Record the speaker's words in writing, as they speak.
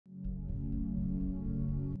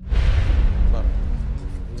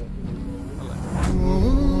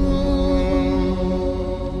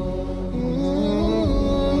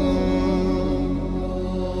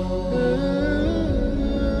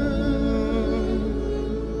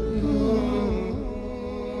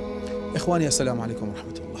إخواني السلام عليكم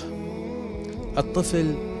ورحمة الله.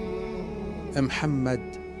 الطفل محمد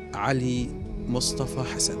علي مصطفى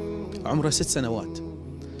حسن عمره 6 سنوات،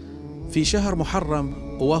 في شهر محرم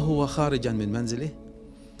وهو خارجا من منزله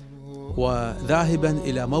وذاهبا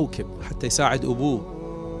إلى موكب حتى يساعد أبوه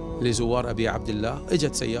لزوار أبي عبد الله،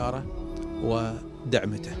 اجت سيارة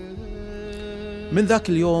ودعمته. من ذاك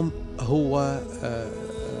اليوم هو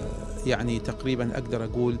يعني تقريبا أقدر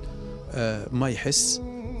أقول ما يحس،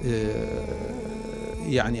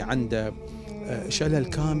 يعني عنده شلل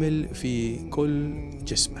كامل في كل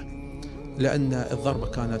جسمه لأن الضربة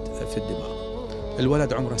كانت في الدماغ.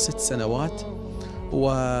 الولد عمره 6 سنوات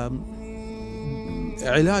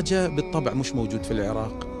وعلاجه بالطبع مش موجود في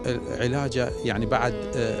العراق. علاجه يعني بعد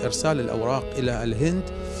إرسال الأوراق إلى الهند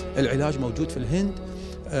العلاج موجود في الهند،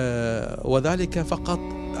 وذلك فقط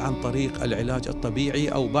عن طريق العلاج الطبيعي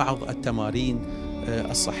أو بعض التمارين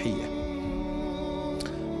الصحية.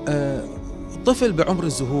 طفل بعمر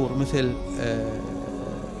الزهور مثل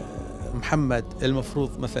محمد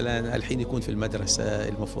المفروض مثلا الحين يكون في المدرسة،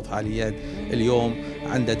 المفروض حاليا اليوم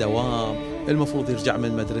عنده دوام، المفروض يرجع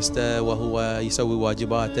من مدرسته وهو يسوي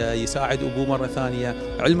واجباته، يساعد أبوه مرة ثانية،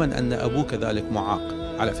 علما أن أبوه كذلك معاق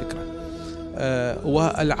على فكرة.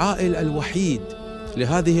 والعائل الوحيد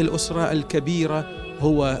لهذه الأسرة الكبيرة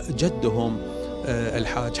هو جدهم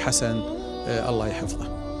الحاج حسن الله يحفظه.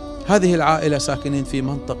 هذه العائلة ساكنين في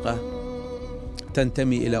منطقة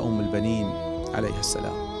تنتمي إلى أم البنين عليها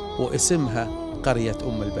السلام، واسمها قرية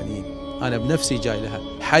أم البنين. أنا بنفسي جاي لها،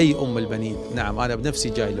 حي أم البنين، نعم أنا بنفسي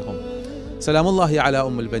جاي لهم. سلام الله على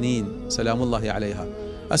أم البنين، سلام الله عليها.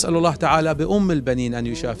 أسأل الله تعالى بأم البنين أن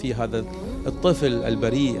يشافي هذا الطفل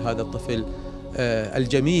البريء، هذا الطفل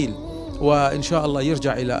الجميل، وإن شاء الله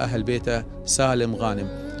يرجع إلى أهل بيته سالم غانم.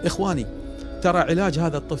 إخواني، ترى علاج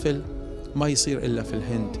هذا الطفل ما يصير إلا في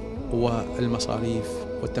الهند، والمصاريف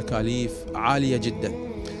والتكاليف عالية جدا،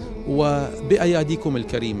 وبأياديكم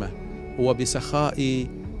الكريمة وبسخاء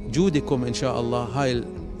جودكم إن شاء الله هاي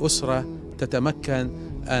الأسرة تتمكن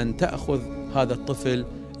أن تأخذ هذا الطفل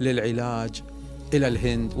للعلاج إلى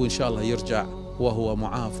الهند، وإن شاء الله يرجع وهو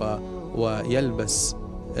معافى ويلبس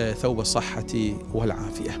ثوب الصحة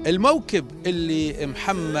والعافية. الموكب اللي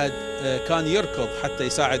محمد كان يركض حتى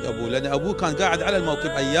يساعد أبوه، لأن أبوه كان قاعد على الموكب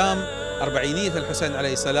أيام أربعينية الحسين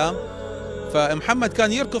عليه السلام، فمحمد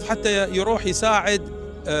كان يركض حتى يروح يساعد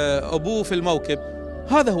أبوه في الموكب.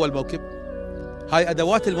 هذا هو الموكب، هاي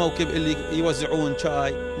أدوات الموكب اللي يوزعون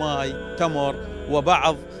شاي، ماي، تمر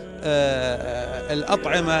وبعض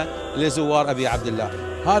الأطعمة لزوار أبي عبد الله.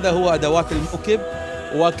 هذا هو أدوات الموكب،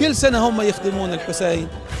 وكل سنة هم يخدمون الحسين،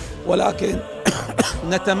 ولكن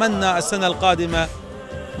نتمنى السنة القادمة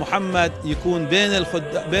محمد يكون بين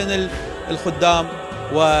الخدام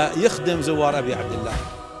ويخدم زوار أبي عبد الله.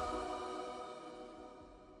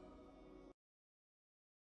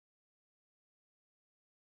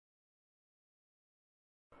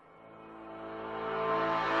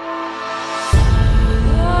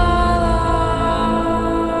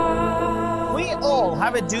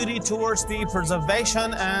 Have a duty towards the preservation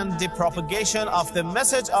and the propagation of the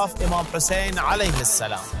message of Imam Hussein alayhi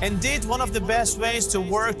salam. Indeed, one of the best ways to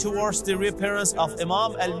work towards the reappearance of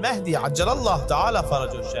Imam al-Mahdi ajjalallah ta'ala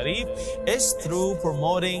farajul sharif is through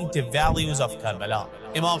promoting the values of Karbala.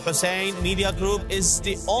 Imam Hussein Media Group is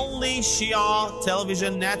the only Shia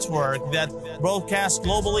television network that broadcasts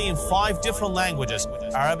globally in 5 different languages: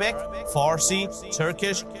 Arabic, Farsi,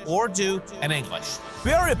 Turkish, Urdu, and English.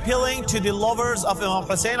 We are appealing to the lovers of Imam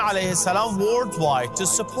Hussein alayhi salam worldwide to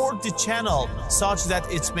support the channel such that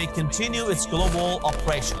it may continue its global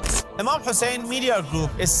operations. Imam Hussein Media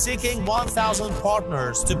Group is seeking 1,000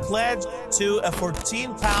 partners to pledge to a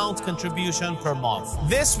 £14 contribution per month.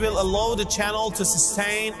 This will allow the channel to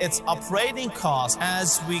sustain its operating costs as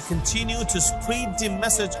we continue to spread the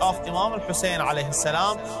message of Imam Hussein alayhi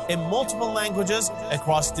salam in multiple languages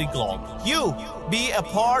across the globe. You be a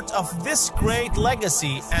part of this great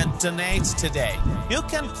legacy and donate today. You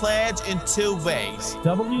can pledge in 2 ways.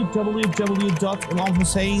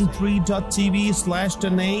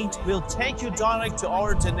 www.imamhussein3.tv/donate will take you direct to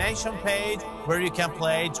our donation page where you can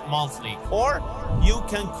pledge monthly, or you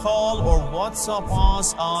can call or WhatsApp us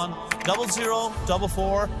on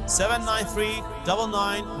 0044 793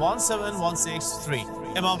 9917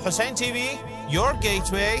 Imam Hussein TV, your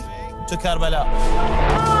gateway to Karbala.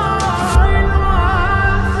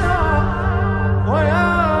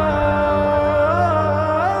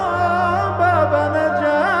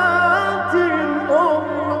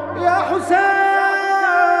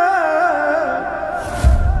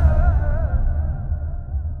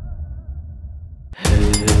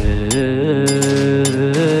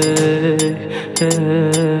 hey,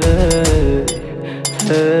 hey, hey.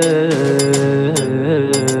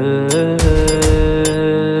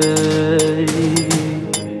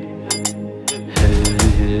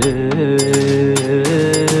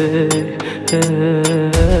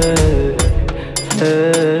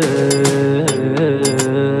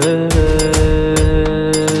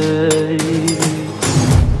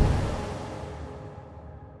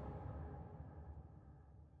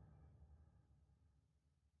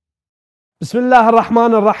 Bismillah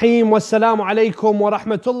ar-Rahman ar-Rahim. Wassalamu alaikum wa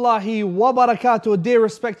rahmatullahi wa barakatuh. Dear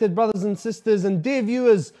respected brothers and sisters and dear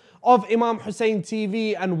viewers of Imam Hussein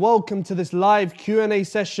TV, and welcome to this live Q&A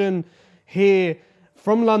session here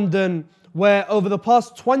from London, where over the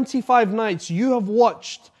past 25 nights you have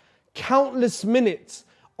watched countless minutes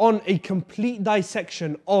on a complete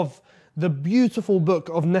dissection of the beautiful book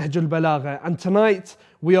of Nahj al-Balagha. And tonight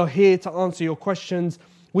we are here to answer your questions.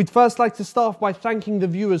 We'd first like to start off by thanking the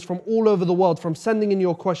viewers from all over the world from sending in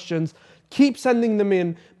your questions. Keep sending them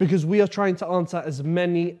in because we are trying to answer as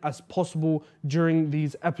many as possible during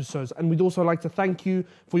these episodes. And we'd also like to thank you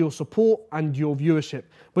for your support and your viewership.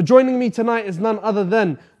 But joining me tonight is none other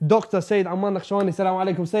than Dr. Sayyid Ammar Nakshawani.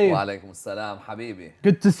 Assalamu alaikum, Sayyid. Wa alaikum assalam, habibi.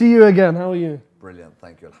 Good to see you again. How are you? Brilliant,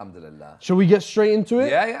 thank you, alhamdulillah. Shall we get straight into it?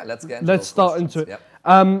 Yeah, let's get into it. Let's start into it.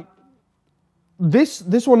 Yep.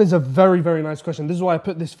 This one is a very, very nice question. This is why I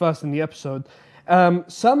put this first in the episode.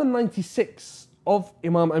 Sermon 96 of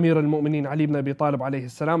Imam Amir al-Mu'mineen Ali ibn Abi Talib alayhi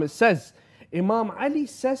salam, it says, Imam Ali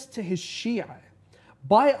says to his Shia,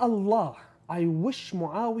 by Allah, I wish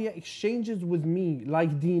Muawiyah exchanges with me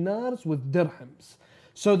like dinars with dirhams,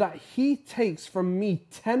 so that he takes from me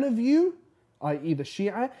 10 of you, i.e. the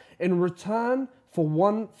Shia, in return for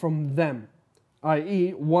one from them,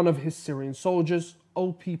 i.e. one of his Syrian soldiers,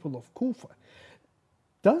 O people of Kufa.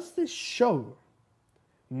 Does this show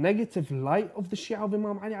negative light of the Shia of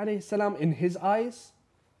Imam Ali alayhi salam in his eyes?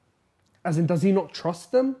 As in, does he not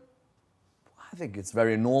trust them? I think it's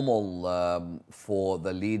very normal for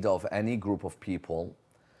the leader of any group of people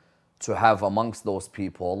to have amongst those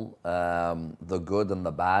people the good and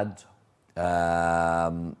the bad.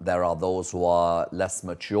 There are those who are less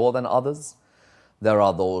mature than others. There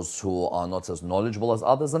are those who are not as knowledgeable as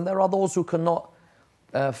others. And there are those who cannot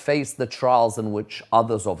face the trials in which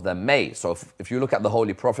others of them may. So if you look at the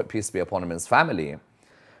Holy Prophet, peace be upon him, and his family,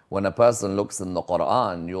 when a person looks in the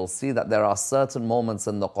Quran, you'll see that there are certain moments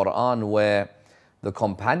in the Quran where the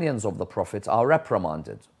companions of the Prophet are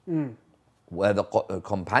reprimanded, where the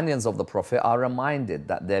companions of the Prophet are reminded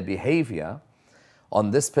that their behavior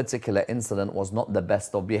on this particular incident was not the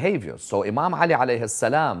best of behaviors. So Imam Ali alayhi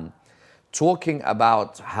salam, talking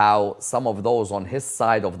about how some of those on his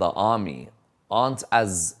side of the army aren't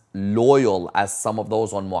as loyal as some of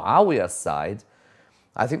those on Muawiyah's side,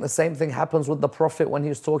 I think the same thing happens with the Prophet when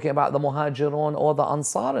he's talking about the Muhajirun or the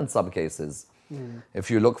Ansar in some cases. If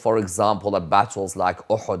you look, for example, at battles like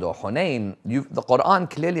Uhud or Hunayn, the Quran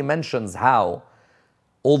clearly mentions how,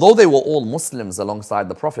 although they were all Muslims alongside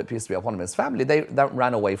the Prophet, peace be upon him and his family, they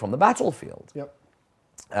ran away from the battlefield. Yep.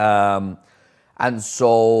 And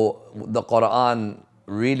so the Quran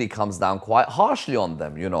really comes down quite harshly on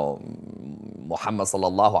them. You know, Muhammad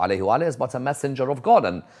sallallahu alayhi wa is but a messenger of God,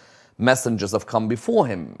 and messengers have come before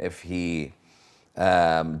him. If he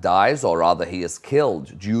dies, or rather he is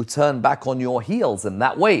killed, do you turn back on your heels in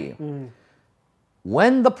that way?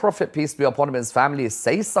 When the Prophet, peace be upon him and his family,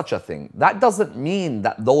 says such a thing, that doesn't mean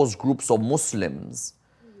that those groups of Muslims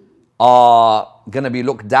are going to be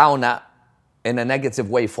looked down at in a negative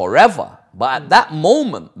way forever. But at that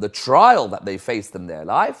moment, the trial that they faced in their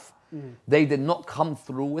life, they did not come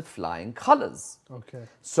through with flying colors. Okay.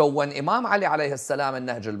 So when Imam Ali alayhi salam in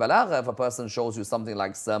Nahj al-Balagha, if a person shows you something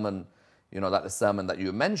like sermon, you know, like the sermon that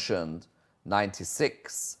you mentioned,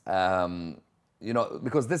 96, you know,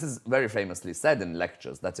 because this is very famously said in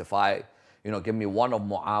lectures, that if I, you know, give me one of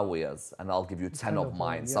Muawiyah's and I'll give you 10 of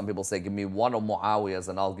mine. Some people say, give me one of Muawiyah's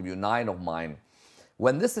and I'll give you 9 of mine.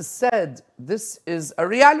 When this is said, this is a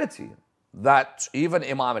reality that even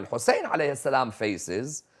Imam al-Hussein alayhi salam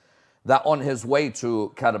faces, that on his way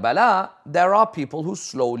to Karbala, there are people who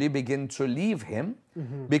slowly begin to leave him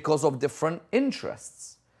because of different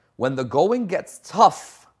interests. When the going gets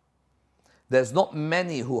tough, there's not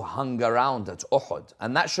many who hung around at Uhud.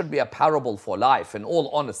 And that should be a parable for life, in all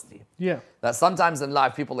honesty. Yeah. That sometimes in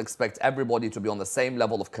life, people expect everybody to be on the same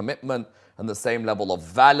level of commitment and the same level of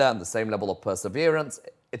valor and the same level of perseverance.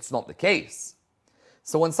 It's not the case.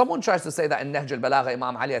 So when someone tries to say that in Nahj al-Balagha,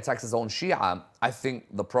 Imam Ali attacks his own Shia, I think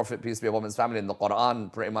the Prophet, peace be upon his family, in the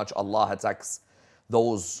Quran, pretty much Allah attacks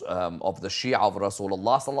those of the Shia of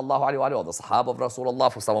Rasulullah sallallahu alayhi wa sallam, or the Sahaba of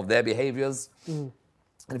Rasulullah for some of their behaviors. And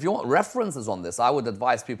if you want references on this, I would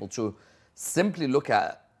advise people to simply look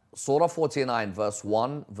at Surah 49, verse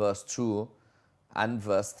 1, verse 2, and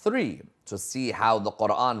verse 3 to see how the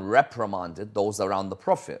Quran reprimanded those around the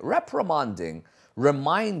Prophet. Reprimanding,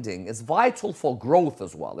 reminding is vital for growth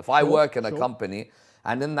as well. If I work in a company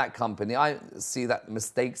and in that company I see that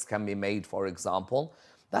mistakes can be made, for example,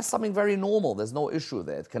 that's something very normal. There's no issue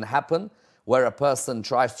there. It can happen where a person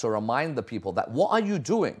tries to remind the people that what are you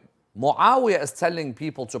doing? Muawiyah is telling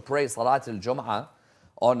people to pray Salat al-Jum'ah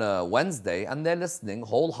on a Wednesday and they're listening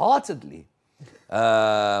wholeheartedly.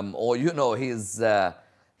 Or, you know, he's,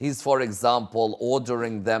 for example,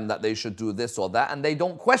 ordering them that they should do this or that and they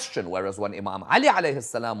don't question. Whereas when Imam Ali alayhi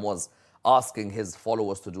salam was asking his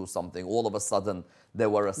followers to do something, all of a sudden there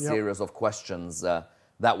were a series of questions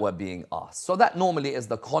that were being asked. So that normally is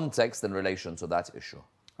the context in relation to that issue.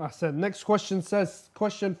 I said, next question says,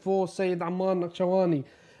 question for Sayyid Ammar Nakshawani.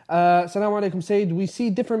 Assalamu alaikum, Sayyid. We see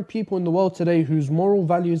different people in the world today whose moral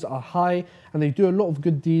values are high and they do a lot of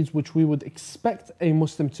good deeds which we would expect a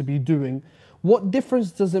Muslim to be doing. What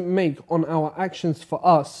difference does it make on our actions for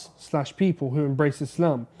us / people who embrace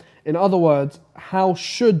Islam? In other words, how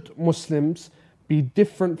should Muslims be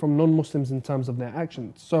different from non-Muslims in terms of their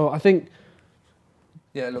actions? So I think...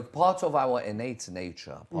 Yeah, look, part of our innate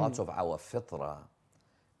nature, part of our fitrah,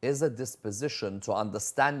 is a disposition to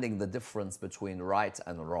understanding the difference between right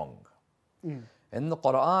and wrong. In the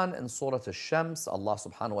Quran, in Surah Al-Shams, Allah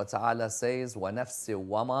subhanahu wa ta'ala says, وَنَفْسِ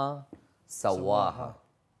وَمَا سَوَّاهَا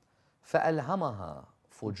فَأَلْهَمَهَا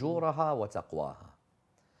فُجُورَهَا وَتَقْوَاهَا.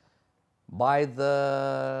 By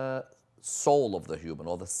the soul of the human,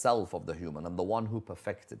 or the self of the human, and the one who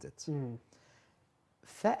perfected it.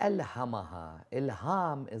 فَأَلْهَمَهَا.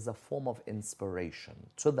 Ilham is a form of inspiration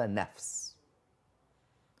to the nafs.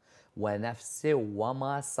 وَنَفْسِ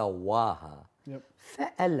وَمَا سَوَّاهَا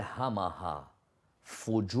فَأَلْهَمَهَا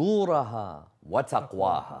فُجُورَهَا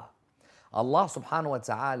وَتَقْوَاهَا. Allah subhanahu wa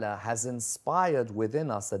ta'ala has inspired within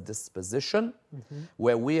us a disposition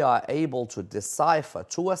where we are able to decipher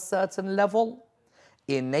to a certain level.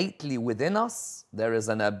 Innately within us, there is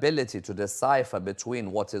an ability to decipher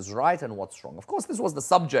between what is right and what's wrong. Of course, this was the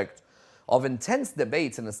subject of intense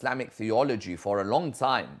debate in Islamic theology for a long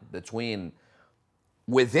time between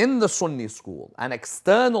within the Sunni school and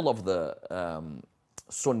external of the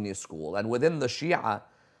Sunni school, and within the Shia,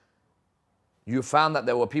 you found that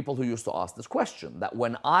there were people who used to ask this question, that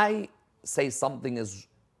when I say something is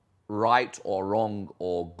right or wrong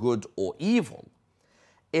or good or evil,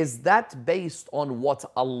 is that based on what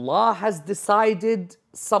Allah has decided,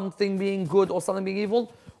 something being good or something being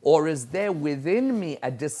evil, or is there within me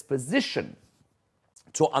a disposition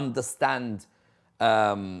to understand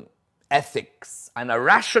ethics and a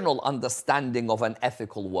rational understanding of an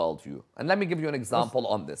ethical worldview? And let me give you an example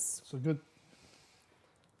on this. So good.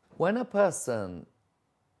 When a person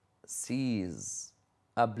sees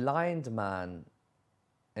a blind man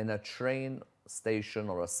in a train station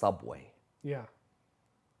or a subway,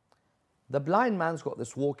 the blind man's got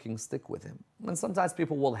this walking stick with him. And sometimes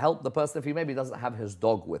people will help the person if he maybe doesn't have his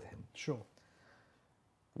dog with him. Sure.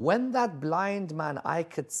 When that blind man, I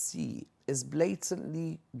could see, is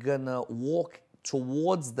blatantly gonna walk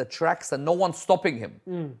towards the tracks and no one's stopping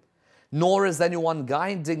him, nor is anyone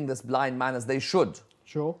guiding this blind man as they should.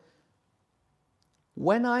 Sure.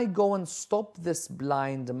 When I go and stop this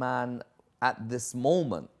blind man at this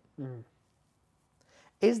moment,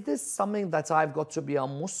 is this something that I've got to be a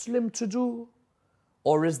Muslim to do?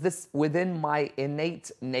 Or is this within my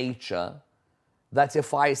innate nature that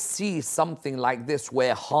if I see something like this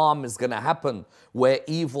where harm is going to happen, where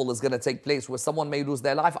evil is going to take place, where someone may lose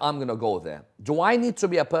their life, I'm going to go there? Do I need to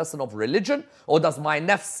be a person of religion? Or does my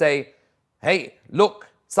nafs say, hey, look,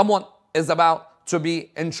 someone is about to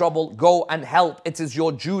be in trouble, go and help. It is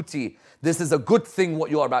your duty. This is a good thing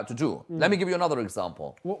what you're about to do. Let me give you another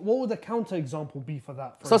example. What would the counter example be for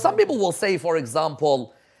that? So some people will say, for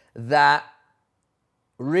example, that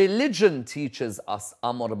religion teaches us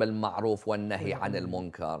amr bil ma'ruf wa nahi anil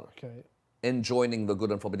munkar, enjoining the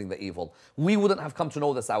good and forbidding the evil. We wouldn't have come to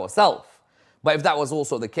know this ourselves. But if that was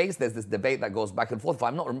also the case, there's this debate that goes back and forth. If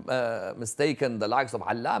I'm not mistaken, the likes of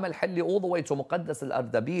Allam al-Hilli all the way to Muqaddas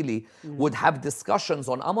al-Ardabili would have discussions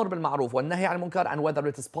on Amr bil Ma'ruf wa Nahi al Munkar, and whether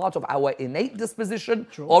it is part of our innate disposition,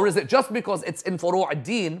 or is it just because it's in Furu'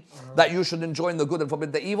 ad-Din that you should enjoin the good and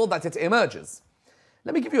forbid the evil that it emerges.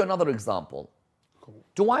 Let me give you another example.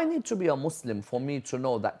 Do I need to be a Muslim for me to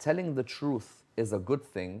know that telling the truth is a good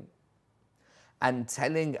thing and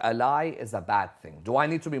telling a lie is a bad thing? Do I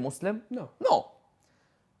need to be Muslim? No. No.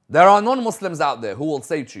 There are non-Muslims out there who will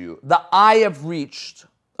say to you that I have reached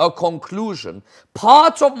a conclusion.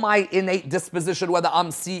 Part of my innate disposition, whether I'm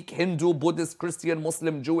Sikh, Hindu, Buddhist, Christian,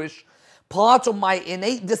 Muslim, Jewish, part of my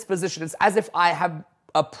innate disposition is as if I have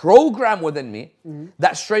a program within me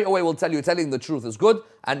that straight away will tell you telling the truth is good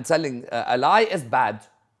and telling a lie is bad.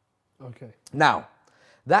 Okay. Now,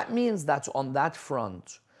 that means that on that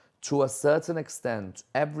front, to a certain extent,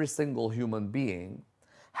 every single human being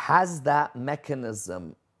has that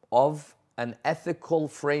mechanism of an ethical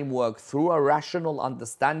framework through a rational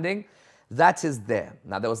understanding That is there.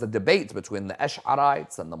 Now, there was a debate between the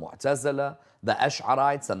Ash'arites and the Mu'tazila, the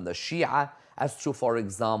Ash'arites and the Shia, as to, for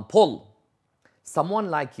example, someone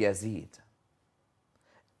like Yazid.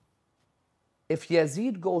 If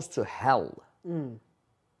Yazid goes to hell,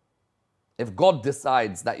 if God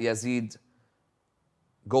decides that Yazid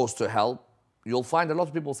goes to hell, you'll find a lot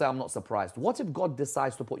of people say, I'm not surprised. What if God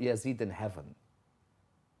decides to put Yazid in heaven?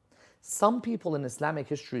 Some people in Islamic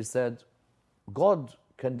history said, God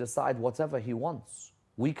can decide whatever he wants.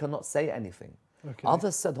 We cannot say anything. Okay.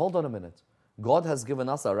 Others said, hold on a minute. God has given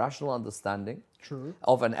us a rational understanding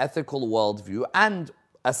of an ethical worldview, and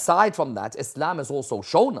aside from that, Islam has also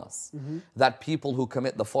shown us that people who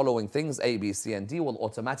commit the following things, A, B, C, and D, will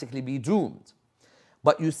automatically be doomed.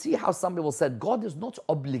 But you see how some people said God is not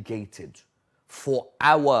obligated for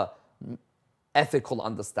our ethical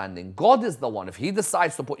understanding. God is the one. If he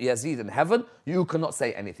decides to put Yazid in heaven, you cannot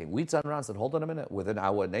say anything. We turn around and said, hold on a minute. Within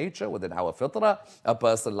our nature, within our fitrah, a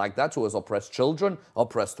person like that who has oppressed children,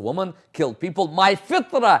 oppressed women, killed people, my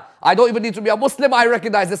fitrah, I don't even need to be a Muslim, I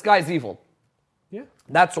recognize this guy is evil. Yeah.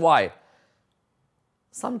 That's why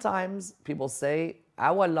sometimes people say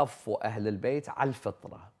our love for Ahl al-Bayt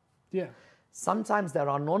al-Fitrah. Yeah. Sometimes there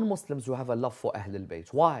are non-Muslims who have a love for Ahl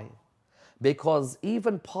al-Bayt. Why? Because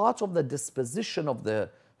even part of the disposition of the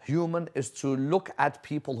human is to look at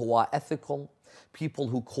people who are ethical, people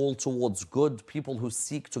who call towards good, people who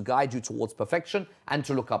seek to guide you towards perfection, and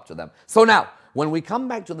to look up to them. So now, when we come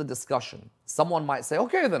back to the discussion, someone might say,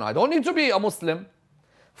 okay, then I don't need to be a Muslim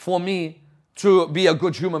for me to be a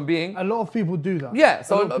good human being. A lot of people do that. Yeah,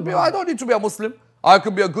 so I don't need to be a Muslim. I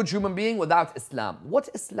could be a good human being without Islam. What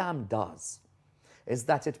Islam does is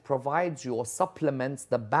that it provides you or supplements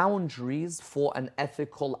the boundaries for an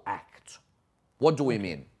ethical act. What do we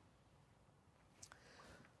mean?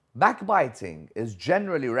 Backbiting is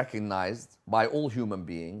generally recognized by all human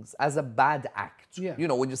beings as a bad act. Yeah. You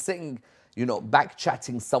know, when you're sitting, you know,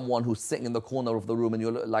 back-chatting someone who's sitting in the corner of the room and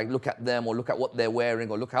you like look at them or look at what they're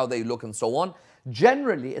wearing or look how they look and so on,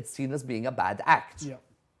 generally it's seen as being a bad act. Yeah.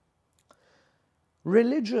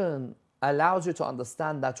 Religion allows you to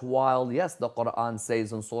understand that while, yes, the Quran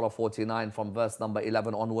says in Surah 49 from verse number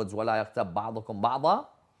 11 onwards, وَلَا يَغْتَبْ بَعْضُكُمْ بَعْضًا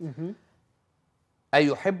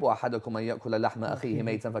أَيُحِبُّ أَحَدُكُمْ أَن يَأْكُلَ لَحْمَ أَخِيهِ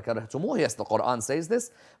مَيْتًا فَكَرِهْتُمُوهُ. Yes, the Quran says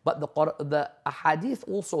this, but the ahadith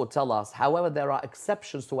also tell us, however, there are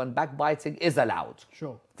exceptions to when backbiting is allowed.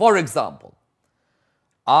 Sure. For example,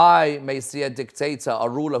 I may see a dictator, a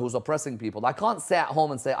ruler who's oppressing people. I can't stay at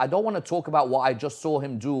home and say, I don't want to talk about what I just saw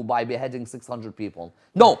him do by beheading 600 people.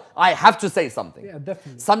 No, I have to say something. Yeah,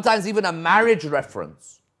 definitely. Sometimes even a marriage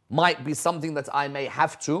reference might be something that I may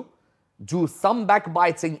have to do some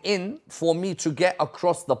backbiting in for me to get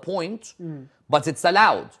across the point, but it's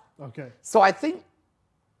allowed. Okay. So I think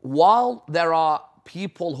while there are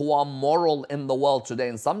people who are moral in the world today,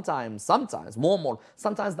 and sometimes more moral.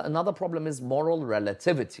 Sometimes another problem is moral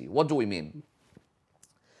relativity. What do we mean?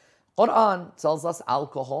 Quran tells us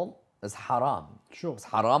alcohol is haram. Sure. It's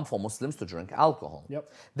haram for Muslims to drink alcohol.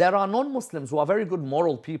 Yep. There are non-Muslims who are very good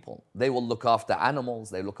moral people. They will look after animals,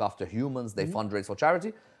 they look after humans, they fundraise for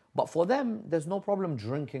charity. But for them, there's no problem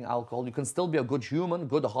drinking alcohol. You can still be a good human,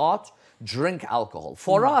 good heart, drink alcohol.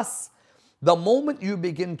 For us, the moment you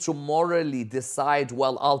begin to morally decide,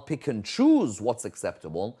 well, I'll pick and choose what's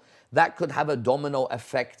acceptable, that could have a domino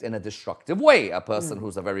effect in a destructive way. A person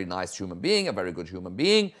who's a very nice human being, a very good human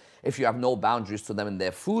being, if you have no boundaries to them in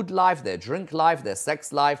their food life, their drink life, their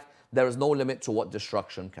sex life, there is no limit to what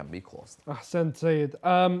destruction can be caused. Ahsan, Sayyid.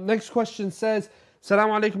 Next question says,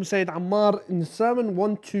 Assalamu alaikum, Sayyid Ammar. In Sermon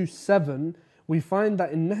 127, we find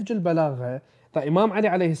that in Nahj al-Balagha, that Imam Ali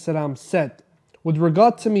alayhi salam said, with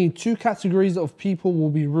regard to me, two categories of people will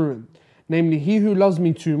be ruined. Namely, he who loves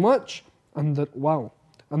me too much, and the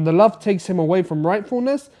love takes him away from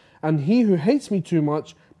rightfulness, and he who hates me too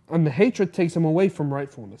much, and the hatred takes him away from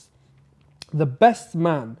rightfulness. The best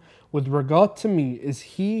man with regard to me is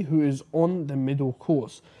he who is on the middle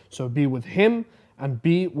course. So be with him and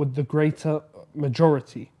be with the greater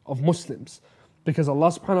majority of Muslims. Because Allah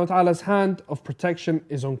subhanahu wa ta'ala's hand of protection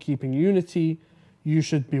is on keeping unity. You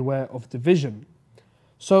should beware of division.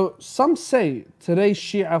 So some say today's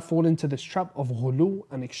Shia fall into this trap of ghulu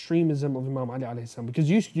and extremism of Imam Ali alayhi salam. Because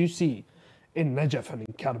you see in Najaf and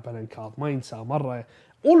in Karbala and Kadmain, Samarra,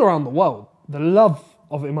 all around the world, the love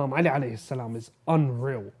of Imam Ali alayhi salam is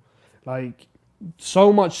unreal. Like,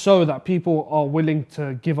 so much so that people are willing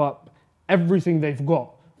to give up everything they've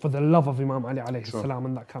got for the love of Imam Ali alayhi salam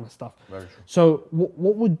and that kind of stuff. Very true. So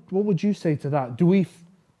what would you say to that?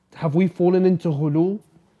 Have we fallen into ghulu?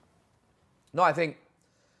 No, I think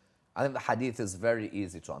the hadith is very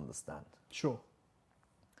easy to understand. Sure.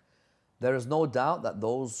 There is no doubt that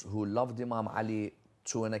those who loved Imam Ali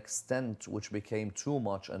to an extent which became too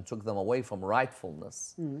much and took them away from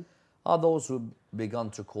rightfulness are those who begun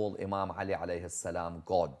to call Imam Ali alayhi salam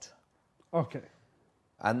God. Okay.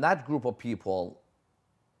 And that group of people,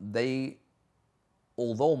 they,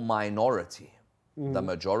 although minority, the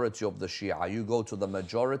majority of the Shia, you go to the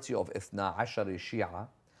majority of Ithna Ashari Shia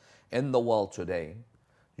in the world today,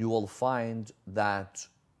 you will find that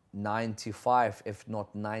 95, if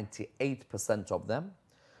not 98% of them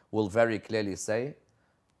will very clearly say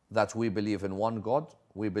that we believe in one God,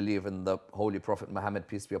 we believe in the Holy Prophet Muhammad,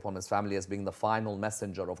 peace be upon his family, as being the final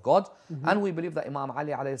messenger of God, and we believe that Imam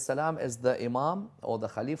Ali alayhi salam is the Imam or the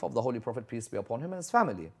Khalif of the Holy Prophet, peace be upon him, and his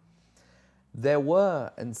family. There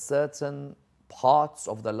were in certain parts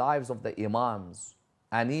of the lives of the Imams,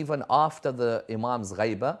 and even after the Imams'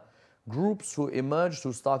 ghaibah, groups who emerged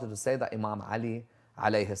who started to say that Imam Ali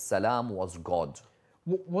alayhi salam was God.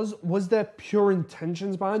 Was there pure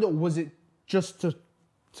intentions behind it, or was it just to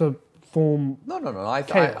form No.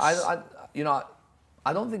 chaos?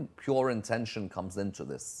 I don't think pure intention comes into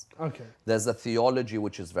this. Okay. There's a theology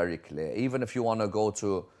which is very clear. Even if you want to go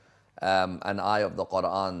to an ayah of the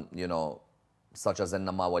Quran, such as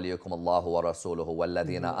إِنَّمَا وَلِيُّكُمُ اللَّهُ وَرَسُولُهُ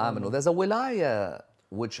وَالَّذِينَ آمَنُوا. There's a wilayah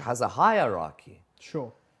which has a hierarchy.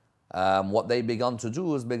 Sure. What they begun to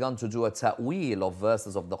do is do a ta'weel of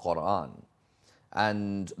verses of the Quran.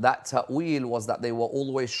 And that ta'weel was that they were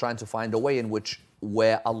always trying to find a way in which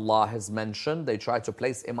where Allah has mentioned, they tried to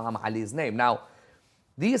place Imam Ali's name. Now,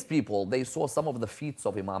 these people, they saw some of the feats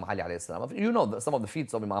of Imam Ali alayhi salam. You know some of the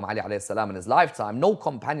feats of Imam Ali alayhi salam in his lifetime. No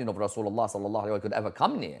companion of Rasulullah sallallahu alayhi wa could ever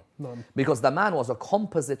come near. None. Because the man was a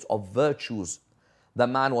composite of virtues. The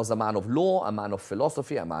man was a man of law, a man of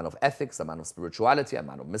philosophy, a man of ethics, a man of spirituality, a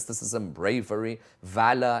man of mysticism, bravery,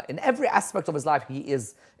 valor. In every aspect of his life, he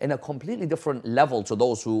is in a completely different level to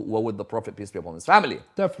those who were with the Prophet, peace be upon his family.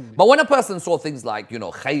 Definitely. But when a person saw things like,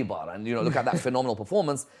 Khaybar and, look at that phenomenal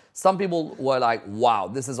performance, some people were like, wow,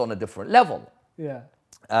 this is on a different level. Yeah.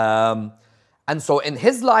 And so in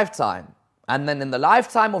his lifetime, and then in the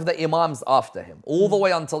lifetime of the Imams after him, all the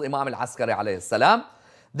way until Imam al-Askari alayhi salam,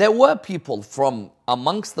 there were people from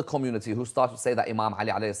amongst the community who started to say that Imam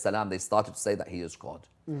Ali alayhi salam, they started to say that he is God.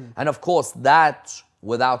 And of course, that,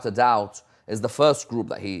 without a doubt, is the first group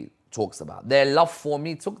that he talks about. Their love for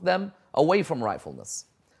me took them away from rightfulness.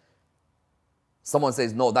 Someone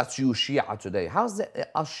says, no, that's you Shia today. How's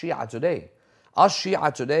that us Shia today? Us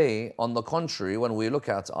Shia today, on the contrary, when we look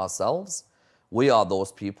at ourselves, we are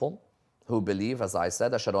those people who believe, as I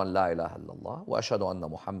said, أشهد أن لا إله إلا الله وأشهد أن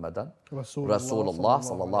محمدا رسول الله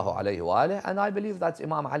صلى الله عليه وآله. And I believe that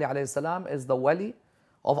Imam Ali alayhi salam is the wali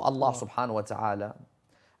of Allah subhanahu wa ta'ala.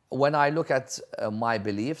 When I look at my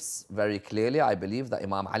beliefs very clearly, I believe that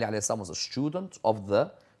Imam Ali alayhi salam was a student of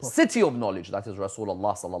the city of knowledge, that is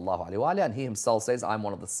Rasulullah sallallahu alayhi wa alihi, and he himself says, I'm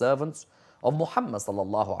one of the servants of Muhammad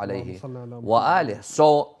sallallahu alayhi wa alihi.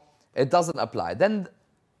 So it doesn't apply. Then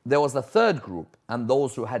there was the third group, and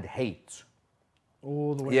those who had hate.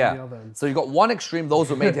 All the way to the other end. So you got one extreme, those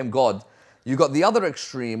who made him God. You got the other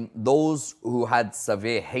extreme, those who had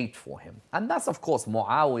severe hate for him. And that's, of course,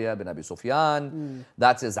 Muawiyah bin Abi Sufyan.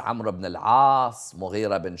 That is Amr ibn al-As,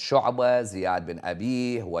 Mughira bin Shu'bah, Ziyad bin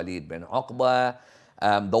Abi, Walid bin Uqbah.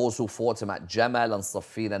 Those who fought him at Jamal and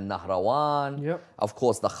Saffin and Nahrawan. Yep. Of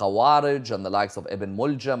course, the Khawarij and the likes of Ibn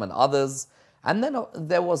Muljam and others. And then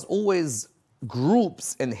there was always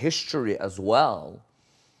groups in history as well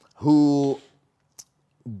who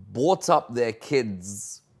brought up their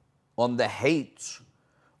kids on the hate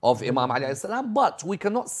of Imam Ali alayhi salam, but we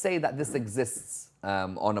cannot say that this exists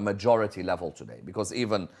on a majority level today, because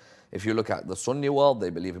even if you look at the Sunni world,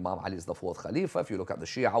 they believe Imam Ali is the fourth Khalifa. If you look at the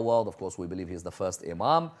Shia world, of course, we believe he's the first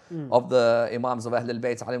Imam of the Imams of Ahlul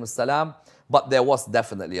Bayt alayhi salam. But there was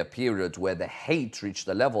definitely a period where the hate reached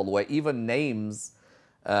a level where even names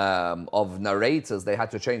of narrators, they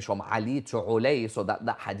had to change from Ali to Ulay so that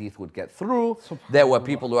that hadith would get through. There were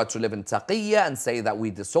people who had to live in taqiyya and say that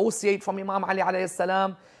we dissociate from Imam Ali alayhi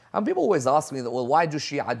salam. And people always ask me, well, why do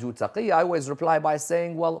Shia do taqiyya? I always reply by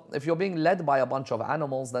saying, well, if you're being led by a bunch of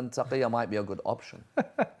animals, then taqiyya might be a good option.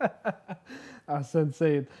 Ahsan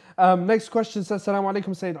Sayyid. Next question says, Assalamu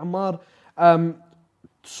alaikum Sayyid Ammar.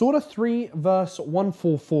 Surah 3 verse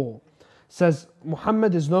 144 says,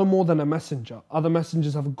 Muhammad is no more than a messenger. Other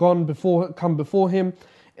messengers have come before him.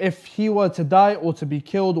 If he were to die or to be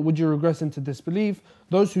killed, would you regress into disbelief?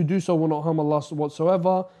 Those who do so will not harm Allah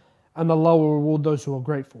whatsoever, and Allah will reward those who are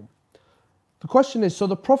grateful. The question is, so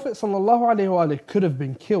the Prophet ﷺ could have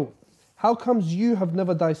been killed. How comes you have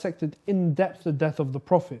never dissected in depth the death of the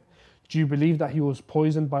Prophet? Do you believe that he was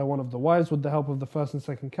poisoned by one of the wives with the help of the first and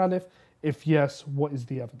second caliph? If yes, what is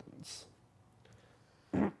the evidence?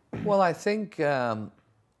 Well, I think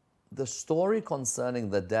the story concerning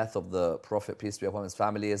the death of the Prophet, peace be upon his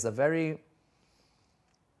family, is a very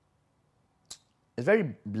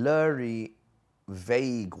blurry,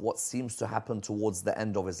 vague, what seems to happen towards the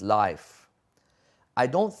end of his life. I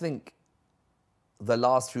don't think the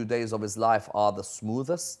last few days of his life are the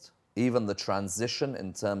smoothest. Even the transition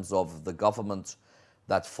in terms of the government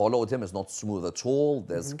that followed him is not smooth at all.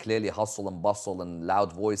 There's clearly hustle and bustle and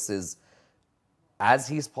loud voices as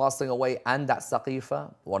he's passing away and at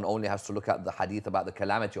Saqifa. One only has to look at the hadith about the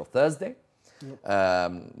calamity of Thursday,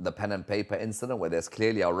 the pen and paper incident where there's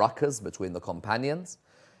clearly a ruckus between the companions.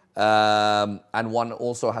 And one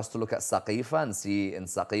also has to look at Saqifa and see in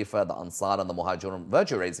Saqifa the Ansar and the Muhajirun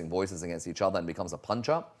virtue raising voices against each other and becomes a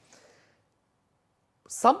punch-up.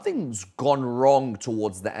 Something's gone wrong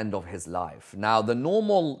towards the end of his life. Now, the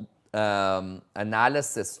normal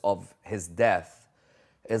analysis of his death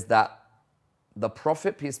is that the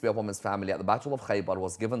Prophet, peace be upon his family, at the Battle of Khaybar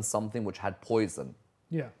was given something which had poison.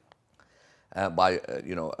 Yeah. By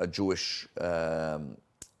a Jewish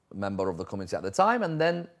member of the community at the time, and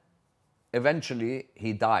then eventually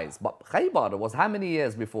he dies. But Khaybar was how many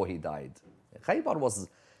years before he died? Khaybar was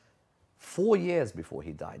 4 years before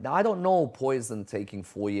he died. Now, I don't know poison taking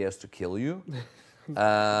 4 years to kill you.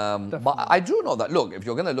 But I do know that, look, if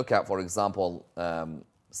you're going to look at, for example,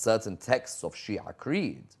 certain texts of Shia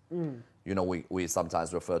Creed, we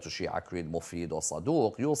sometimes refer to Shia Creed Mufid or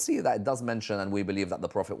Saduq, you'll see that it does mention, and we believe that the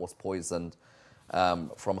Prophet was poisoned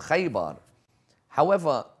from Khaybar.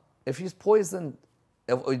 However, if he's poisoned,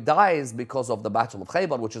 if he dies because of the Battle of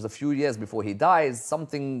Khaybar, which is a few years before he dies,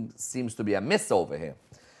 something seems to be amiss over here.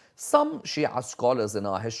 Some Shia scholars in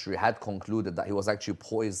our history had concluded that he was actually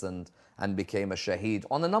poisoned and became a shaheed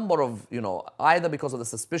on a number of, either because of the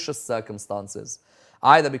suspicious circumstances,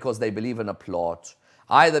 either because they believe in a plot,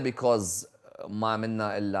 either because ما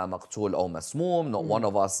منا إلا مقتول أو مسموم, not one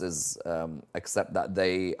of us is except that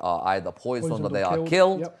they are either poisoned or they are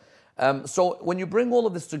killed. Yep. So when you bring all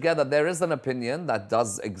of this together, there is an opinion that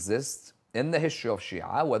does exist in the history of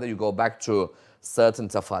Shia, whether you go back to certain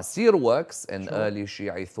tafasir works in early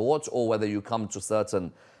Shi'i thought, or whether you come to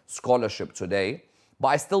certain scholarship today. But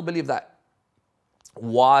I still believe that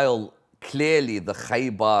while clearly the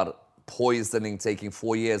Khaybar poisoning taking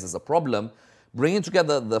 4 years is a problem, bringing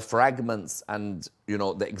together the fragments and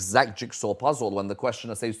the exact jigsaw puzzle, when the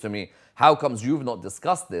questioner says to me, how comes you've not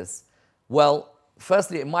discussed this? Well,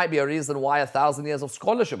 firstly, it might be a reason why 1,000 years of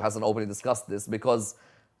scholarship hasn't openly discussed this, because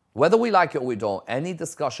whether we like it or we don't, any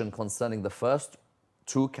discussion concerning the first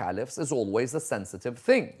 2 caliphs is always a sensitive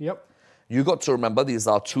thing. Yep. You got to remember these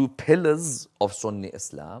are 2 pillars of Sunni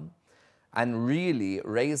Islam, and really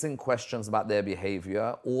raising questions about their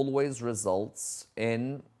behavior always results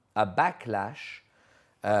in a backlash.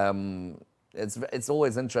 It's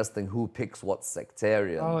always interesting who picks what's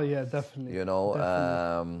sectarian. Oh yeah, definitely.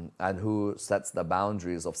 Definitely. And who sets the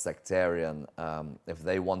boundaries of sectarian. If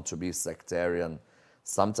they want to be sectarian,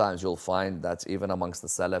 sometimes you'll find that even amongst the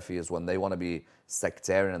Salafis, when they want to be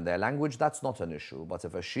sectarian in their language, that's not an issue. But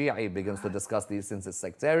if a Shi'i begins to discuss these things as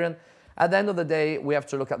sectarian, at the end of the day, we have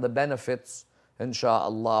to look at the benefits,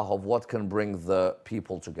 inshallah, of what can bring the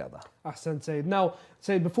people together. Ahsan, Sayyid. Now,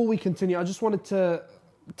 Sayyid, before we continue, I just wanted to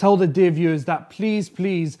tell the dear viewers that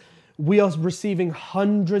please, we are receiving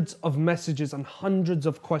hundreds of messages and hundreds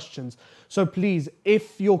of questions. So please,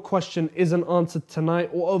 if your question isn't answered tonight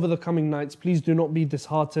or over the coming nights, please do not be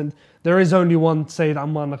disheartened. There is only one Sayyid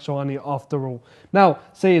Ammar Nakshawani after all. Now,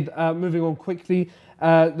 Sayyid, moving on quickly.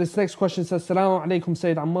 This next question says, Assalamu alaikum,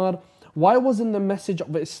 Sayyid Ammar. Why wasn't the message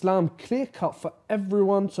of Islam clear-cut for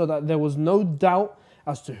everyone so that there was no doubt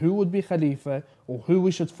as to who would be Khalifa or who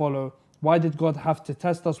we should follow? Why did God have to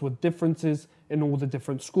test us with differences in all the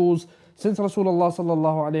different schools? Since Rasulullah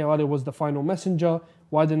sallallahu alayhi wa was the final messenger,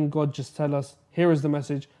 why didn't God just tell us, here is the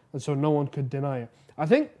message, and so no one could deny it? I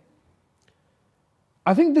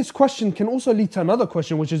think this question can also lead to another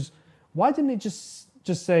question, which is, why didn't it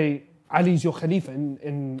just say, Ali's your Khalifa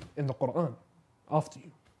in the Quran after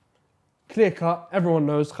you? Clear cut, everyone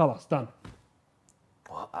knows, khalas, done.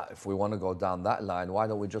 Well, if we want to go down that line, why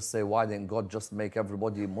don't we just say, why didn't God just make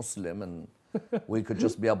everybody Muslim and we could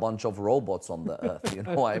just be a bunch of robots on the earth? You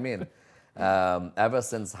know what I mean? Ever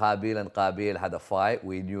since Habil and Qabil had a fight,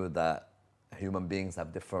 we knew that human beings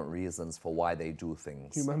have different reasons for why they do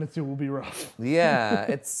things. Humanity will be rough. Yeah,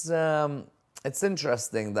 it's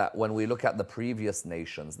interesting that when we look at the previous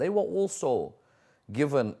nations, they were also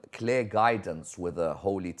given clear guidance with a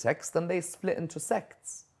holy text, and they split into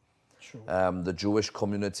sects. Sure. The Jewish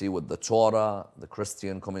community with the Torah, the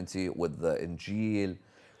Christian community with the Injil,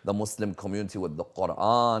 the Muslim community with the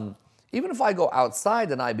Quran. Even if I go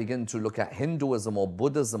outside and I begin to look at Hinduism or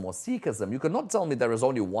Buddhism or Sikhism, you cannot tell me there is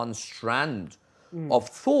only one strand of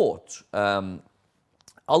thought.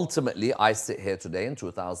 Ultimately, I sit here today in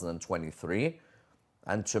 2023,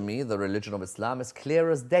 and to me, the religion of Islam is clear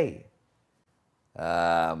as day.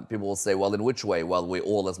 People will say, well, in which way? Well, we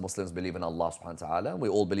all as Muslims believe in Allah subhanahu wa ta'ala, and we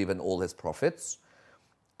all believe in all his prophets.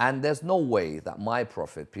 And there's no way that my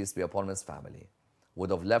prophet, peace be upon his family, would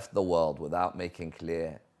have left the world without making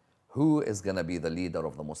clear who is going to be the leader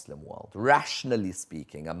of the Muslim world. Rationally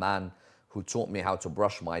speaking, a man who taught me how to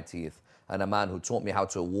brush my teeth, and a man who taught me how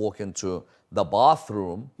to walk into the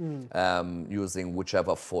bathroom using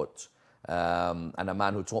whichever foot, and a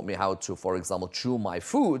man who taught me how to, for example, chew my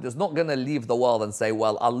food, is not going to leave the world and say,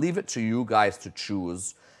 well, I'll leave it to you guys to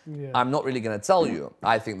choose. Yeah. I'm not really going to tell you.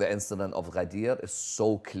 I think the incident of Ghadir is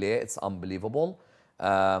so clear, it's unbelievable.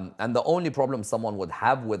 And the only problem someone would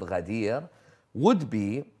have with Ghadir would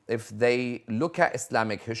be if they look at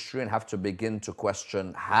Islamic history and have to begin to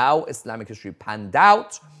question how Islamic history panned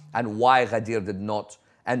out and why Ghadir did not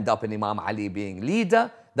end up in Imam Ali being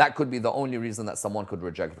leader. That could be the only reason that someone could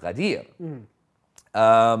reject Ghadir.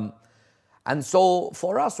 And so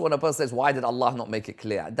for us, when a person says, why did Allah not make it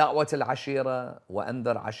clear? Da'wat al-ashira wa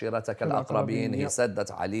andar ashiratak al-aqrabin. He said that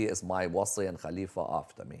Ali is my wasi and khalifa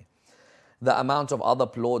after me. The amount of other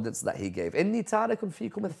plaudits that he gave. Inni tarikun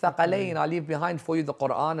fikum al-thaqalayn. I leave behind for you the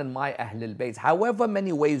Quran and my Ahl al-Bayt. However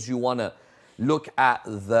many ways you want to look at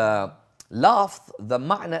the lafz, the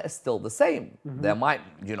ma'na is still the same. There might,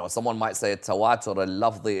 someone might say tawatur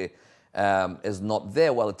al-lafzi is not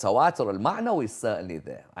there. Well, tawatur al-ma'na is certainly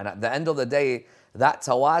there. And at the end of the day, that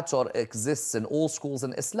tawatur exists in all schools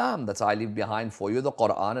in Islam, that I leave behind for you the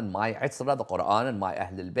Quran and my Isra, the Quran and my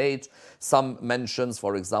Ahl al-Bayt. Some mentions,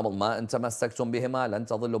 for example, ma in tamassaktum bihima lan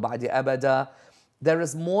tadillu ba'di abada. There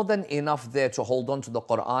is more than enough there to hold on to the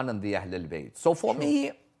Quran and the Ahl al-Bayt. So for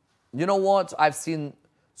me, you know what? I've seen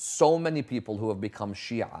so many people who have become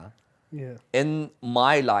Shia in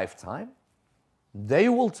my lifetime. They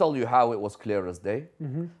will tell you how it was clear as day.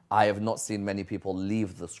 I have not seen many people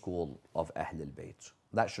leave the school of Ahl al-Bayt.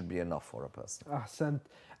 That should be enough for a person. Ahsant.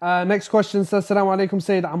 Next question says, Assalamu alaikum,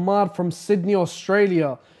 Sayyid Ammar from Sydney,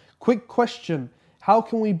 Australia. Quick question. How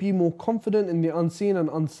can we be more confident in the unseen and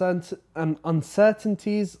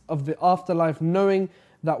uncertainties of the afterlife, knowing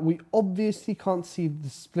that we obviously can't see the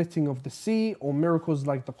splitting of the sea, or miracles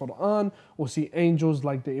like the Quran, or see angels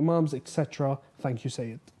like the Imams, etc.? Thank you,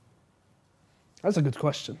 Sayyid. That's a good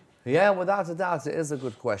question. Yeah, without a doubt, it is a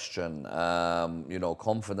good question.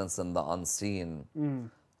 Confidence in the unseen.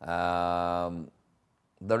 The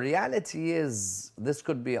reality is, this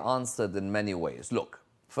could be answered in many ways. Look,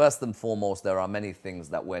 first and foremost, there are many things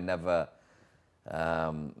that we're never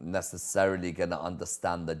necessarily going to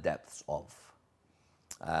understand the depths of.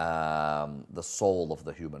 The soul of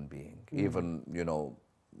the human being. Even,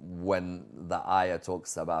 when the ayah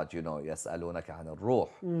talks about, يَسْأَلُونَكَ عَنِ الرُّوحِ.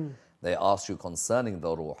 They ask you concerning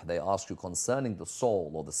the ruh, they ask you concerning the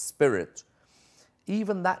soul or the spirit.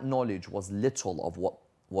 Even that knowledge was little of what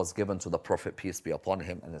was given to the Prophet, peace be upon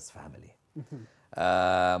him, and his family.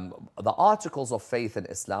 The articles of faith in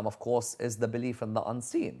Islam, of course, is the belief in the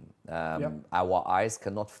unseen. Our eyes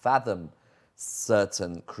cannot fathom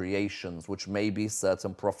certain creations, which maybe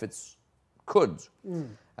certain prophets could.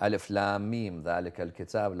 ألف لام ميم ذلك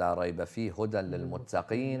الكتاب لا ريب فيه هدى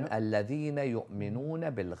للمتقين الذين يؤمنون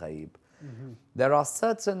بالغيب. There are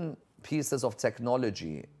certain pieces of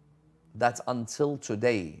technology that until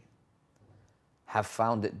today have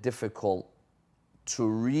found it difficult to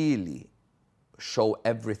really show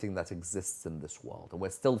everything that exists in this world. And we're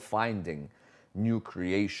still finding new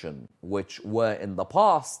creation, which were in the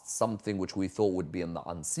past something which we thought would be in the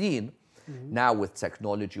unseen. Now with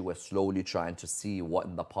technology, we're slowly trying to see what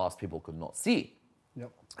in the past people could not see.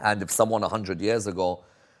 And if someone 100 years ago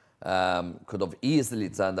could have easily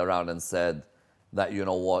turned around and said that, you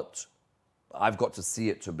know what, I've got to see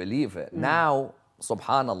it to believe it. Now,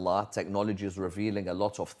 subhanallah, technology is revealing a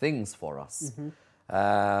lot of things for us.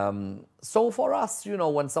 So for us,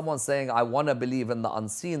 when someone's saying, I want to believe in the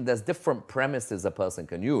unseen, there's different premises a person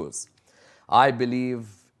can use. I believe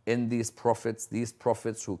in these prophets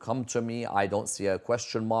who come to me, I don't see a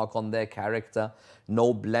question mark on their character,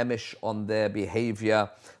 no blemish on their behavior.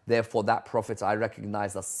 Therefore, that prophet I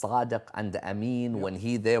recognize as Sadiq and Ameen when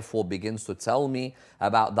he therefore begins to tell me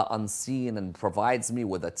about the unseen and provides me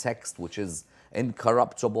with a text which is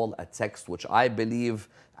incorruptible, a text which I believe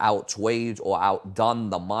outweighed or outdone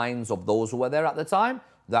the minds of those who were there at the time.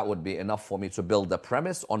 that would be enough for me to build a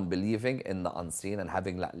premise on believing in the unseen and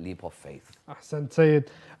having that leap of faith. Ahsan, Sayyid.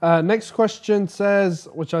 Next question says,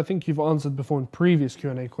 which I think you've answered before in previous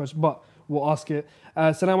Q&A question, but we'll ask it.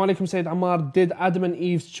 Assalamu alaikum, Sayyid Ammar. Did Adam and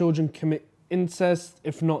Eve's children commit incest?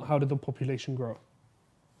 If not, how did the population grow?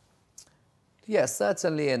 Yes,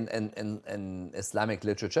 certainly in Islamic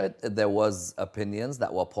literature, there was opinions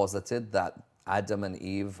that were posited that Adam and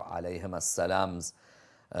Eve, alayhim as-salam's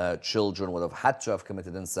children would have had to have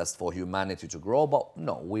committed incest for humanity to grow, but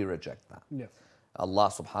no, we reject that. Yeah. Allah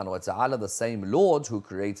subhanahu wa ta'ala, the same Lord who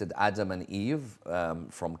created Adam and Eve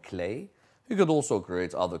from clay, he could also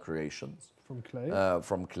create other creations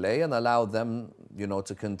from clay and allow them,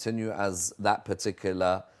 to continue as that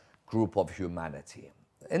particular group of humanity.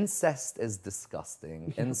 Incest is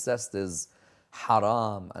disgusting. Incest is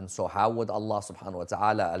haram. And so how would Allah subhanahu wa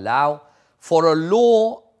ta'ala allow for a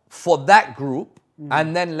law for that group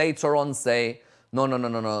and then later on say,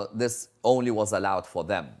 no, this only was allowed for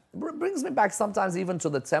them? It brings me back sometimes even to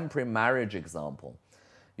the temporary marriage example.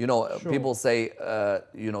 People say,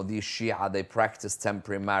 these Shia, they practice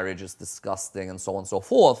temporary marriage, it's disgusting and so on and so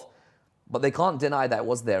forth. But they can't deny that it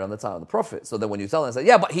was there in the time of the Prophet. So then when you tell them, they say,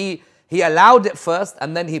 yeah, but he allowed it first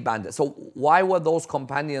and then he banned it. So why were those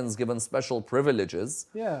companions given special privileges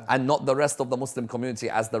and not the rest of the Muslim community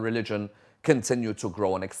as the religion continued to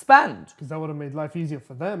grow and expand? Because that would have made life easier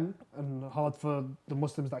for them and hard for the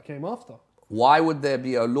Muslims that came after. Why would there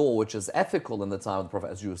be a law which is ethical in the time of the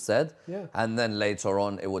Prophet, as you said, and then later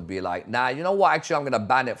on it would be like, nah, you know what, actually I'm going to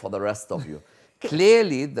ban it for the rest of you.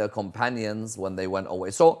 Clearly the companions, when they went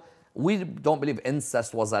away. So we don't believe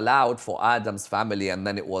incest was allowed for Adam's family and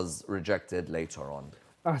then it was rejected later on.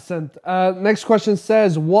 Ahsant. Next question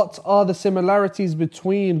says, what are the similarities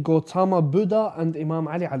between Gautama Buddha and Imam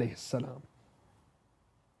Ali alayhi salam?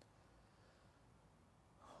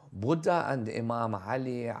 Buddha and Imam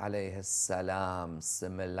Ali alayhi salam,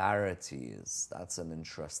 similarities. That's an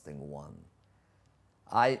interesting one.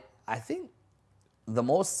 I think the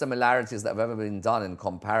most similarities that have ever been done in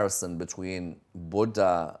comparison between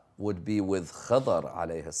Buddha would be with Khidr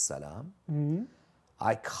alayhi salam.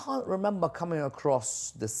 I can't remember coming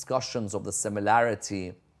across discussions of the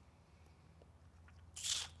similarity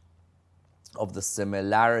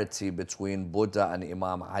between Buddha and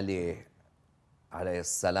Imam Ali alayhi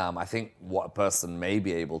salam. I think what a person may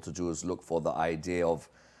be able to do is look for the idea of,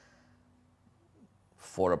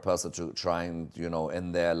 for a person to try and,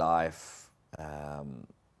 in their life,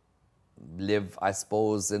 live, I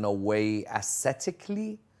suppose, in a way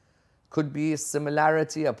ascetically. Could be a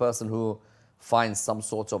similarity, a person who finds some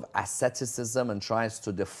sort of asceticism and tries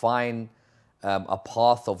to define a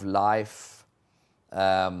path of life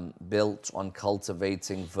built on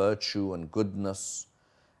cultivating virtue and goodness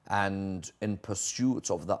and in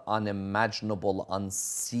pursuit of the unimaginable,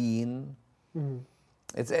 unseen.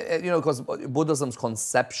 It's, because Buddhism's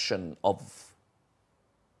conception of,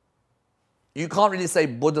 you can't really say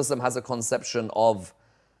Buddhism has a conception of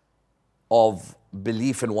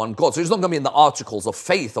belief in one God. So it's not going to be in the articles of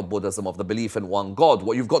faith of Buddhism, of the belief in one God.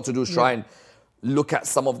 What you've got to do is try and look at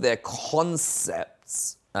some of their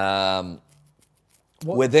concepts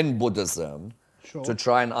within Buddhism to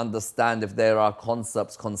try and understand if there are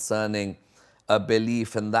concepts concerning a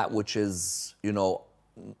belief in that which is,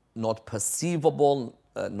 not perceivable,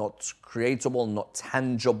 not creatable, not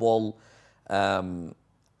tangible, and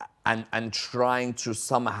trying to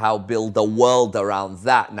somehow build a world around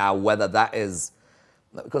that. Now, whether that is,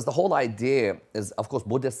 because the whole idea is, of course,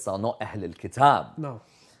 Buddhists are not Ahl al-Kitab. No.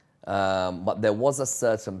 But there was a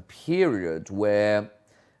certain period where,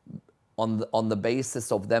 on the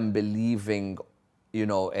basis of them believing,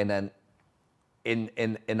 in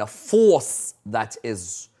a force that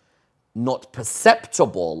is not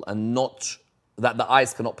perceptible and not that the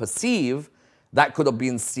eyes cannot perceive, that could have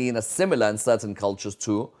been seen as similar in certain cultures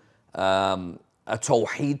to a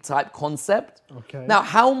Tawheed type concept. Okay. Now,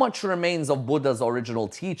 how much remains of Buddha's original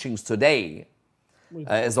teachings today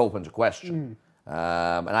is open to question.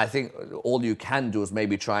 And I think all you can do is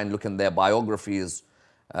maybe try and look in their biographies.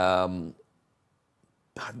 It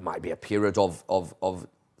might be a period of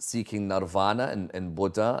seeking nirvana in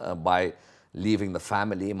Buddha by leaving the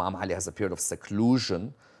family. Imam Ali has a period of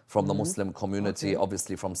seclusion from the Muslim community,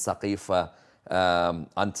 obviously from Saqifa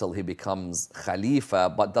until he becomes Khalifa.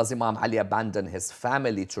 But does Imam Ali abandon his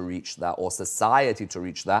family to reach that, or society to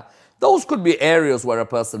reach that? Those could be areas where a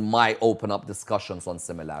person might open up discussions on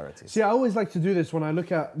similarities. See, I always like to do this when I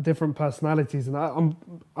look at different personalities, and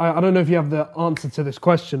I don't know if you have the answer to this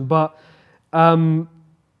question, but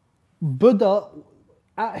Buddha,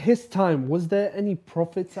 At his time, was there any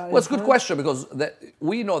prophets at Well, it's a his good time? question because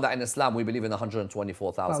we know that in Islam we believe in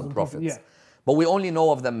 124,000 prophets. Yeah. But we only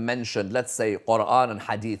know of them mentioned, let's say Quran and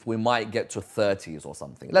Hadith, we might get to 30s or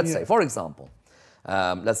something. Let's say, for example,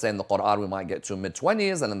 let's say in the Quran we might get to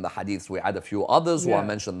mid-20s, and in the Hadiths we add a few others who are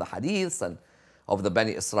mentioned in the Hadiths and of the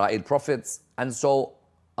Bani Israel prophets. And so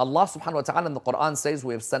Allah subhanahu wa ta'ala in the Quran says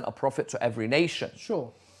we have sent a prophet to every nation.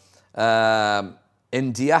 Sure.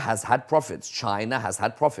 India has had prophets. China has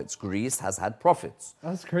had prophets. Greece has had prophets.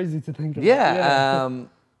 That's crazy to think about. Yeah.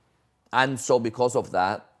 And so because of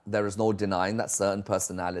that, there is no denying that certain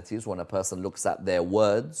personalities, when a person looks at their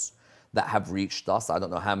words that have reached us, I don't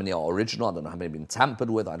know how many are original, I don't know how many have been tampered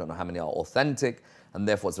with, I don't know how many are authentic, and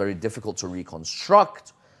therefore it's very difficult to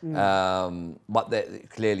reconstruct. But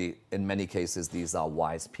clearly, in many cases, these are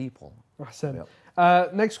wise people. Ahsan.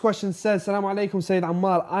 Next question says, Assalamu alaikum, Sayyid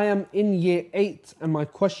Ammar. I am in year 8 and my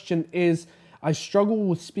question is, I struggle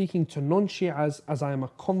with speaking to non-Shi'as as I am a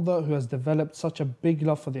convert who has developed such a big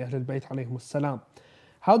love for the Ahlul Bayt alayhim salam.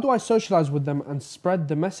 How do I socialize with them and spread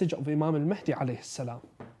the message of Imam al-Mahdi alayhi salam?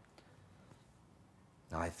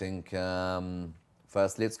 I think,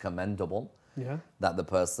 firstly, it's commendable that the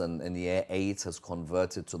person in year 8 has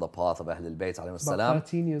converted to the path of Ahlul Bayt alayhim salam. About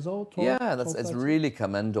 13 years old? 12, Yeah, it's really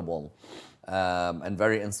commendable and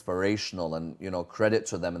very inspirational, and credit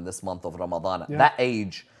to them in this month of Ramadan. At that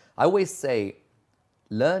age, I always say,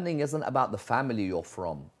 learning isn't about the family you're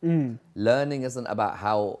from. Learning isn't about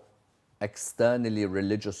how externally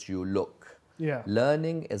religious you look.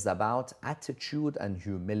 Learning is about attitude and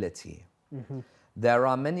humility. There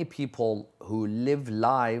are many people who live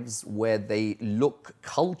lives where they look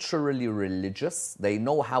culturally religious. They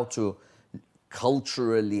know how to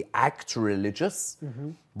culturally act religious,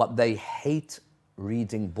 but they hate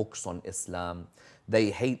reading books on Islam.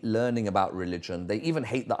 They hate learning about religion. They even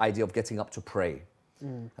hate the idea of getting up to pray.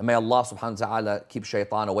 And may Allah subhanahu wa ta'ala keep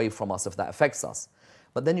shaitan away from us if that affects us.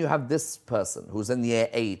 But then you have this person who's in year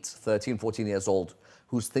 8, 13, 14 years old,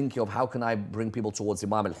 who's thinking of how can I bring people towards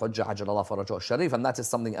Imam al-Hujjah, Ajjalallahu Farajahu al-Sharif, and that is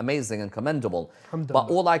something amazing and commendable. But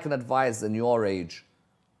all I can advise in your age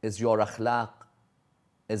is your akhlaq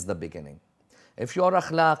is the beginning. If your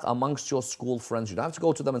akhlaq amongst your school friends, you don't have to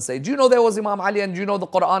go to them and say, do you know there was Imam Ali, and do you know the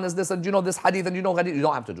Quran is this, and do you know this hadith, and do you know hadith? You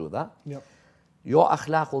don't have to do that. Your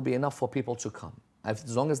akhlaq will be enough for people to come.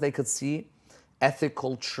 As long as they could see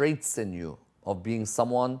ethical traits in you of being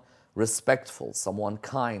someone respectful, someone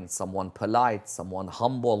kind, someone polite, someone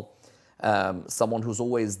humble, someone who's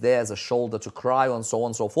always there as a shoulder to cry on, so on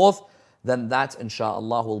and so forth, then that,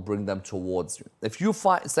 inshallah, will bring them towards you. If you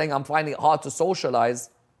saying, I'm finding it hard to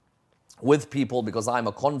socialize with people because I'm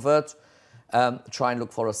a convert, try and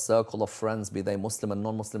look for a circle of friends, be they Muslim and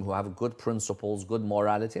non-Muslim, who have good principles, good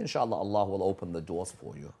morality. Inshallah, Allah will open the doors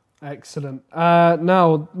for you. Excellent.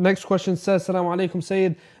 Now, next question says, Assalamu alaikum,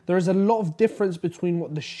 Sayyid. There is a lot of difference between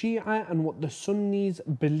what the Shia and what the Sunnis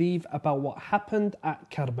believe about what happened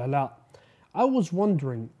at Karbala. I was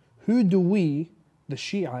wondering, who do we, the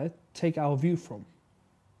Shia, take our view from?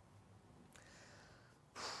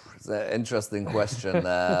 It's an interesting question.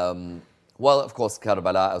 Well, of course,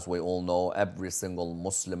 Karbala, as we all know, every single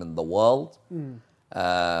Muslim in the world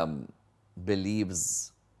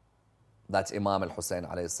believes that Imam al-Hussein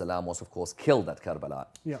alayhi salam was, of course, killed at Karbala.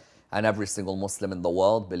 And every single Muslim in the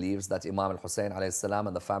world believes that Imam al-Hussein alayhi salam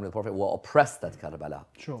and the family of the Prophet were oppressed at Karbala.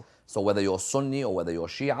 So whether you're Sunni or whether you're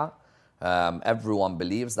Shia, everyone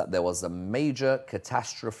believes that there was a major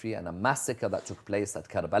catastrophe and a massacre that took place at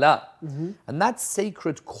Karbala. And that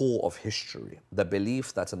sacred core of history, the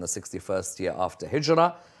belief that in the 61st year after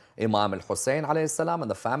Hijrah, Imam al-Hussein alayhi salam and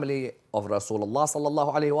the family of Rasulullah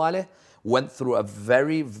sallallahu alayhi wa alayhi went through a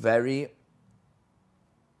very, very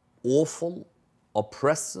awful,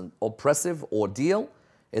 oppressive ordeal,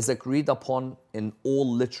 is agreed upon in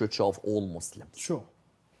all literature of all Muslims.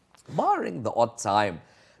 Barring the odd time,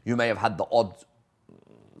 you may have had the odd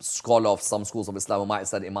scholar of some schools of Islam who might have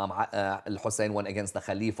said Imam al-Hussein went against the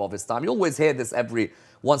Khalifa of his time. You always hear this every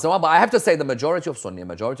once in a while, but I have to say the majority of Sunni,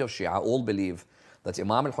 majority of Shia all believe that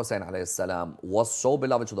Imam al-Hussein alayhi salam was so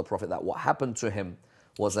beloved to the Prophet that what happened to him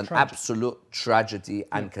was an absolute tragedy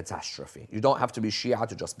and catastrophe. You don't have to be Shia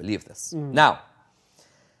to just believe this. Now,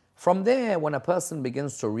 from there, when a person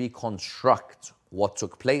begins to reconstruct what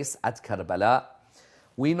took place at Karbala,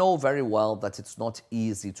 we know very well that it's not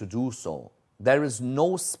easy to do so. There is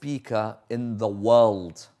no speaker in the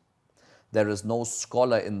world, there is no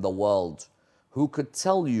scholar in the world who could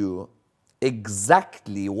tell you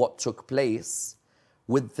exactly what took place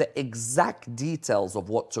with the exact details of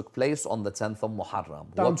what took place on the 10th of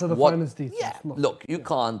Muharram. Down to the finest details. Yeah, look, you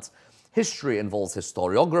can't History involves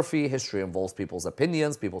historiography, history involves people's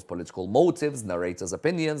opinions, people's political motives, narrators'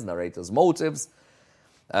 opinions, narrators' motives.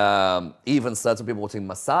 Even certain people putting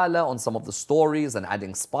masala on some of the stories and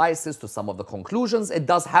adding spices to some of the conclusions. It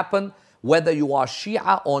does happen whether you are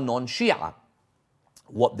Shia or non-Shia.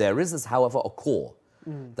 What there is, however, a core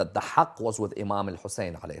that the haqq was with Imam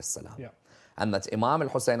al-Hussein alayhi salam. Yeah. And that Imam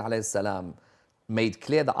al-Hussein alayhi salam made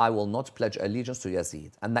clear that I will not pledge allegiance to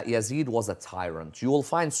Yazid, and that Yazid was a tyrant. You will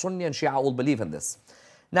find Sunni and Shia will believe in this.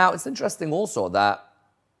 Now, it's interesting also that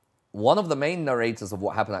one of the main narrators of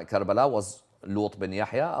what happened at Karbala was Lut bin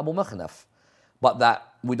Yahya, Abu Mikhnaf. But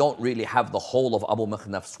that we don't really have the whole of Abu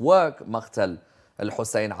Mikhnaf's work, Maqtal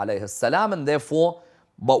al-Hussein alayhi salam, and therefore,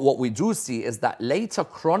 but what we do see is that later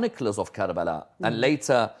chroniclers of Karbala and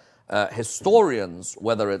later historians,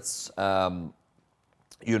 whether it's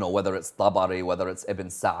whether it's Tabari, whether it's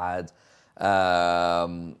Ibn Sa'ad,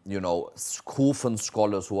 Kufan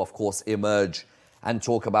scholars who of course emerge and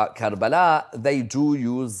talk about Karbala, they do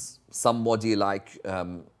use somebody like,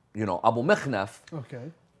 Abu Mikhnaf.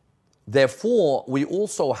 Okay. Therefore, we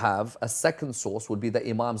also have a second source would be the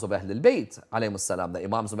Imams of Ahlul Bayt, alayhimus salam. The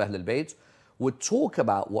Imams of Ahlul Bayt would talk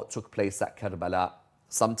about what took place at Karbala,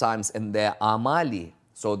 sometimes in their amali.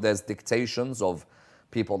 So there's dictations of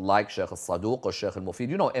people like Sheikh al-Saduq or Sheikh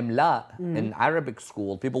al-Mufid. Imla, in Arabic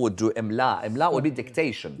school, people would do imla. Imla would be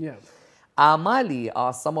dictation. Yeah. Amali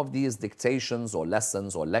are some of these dictations or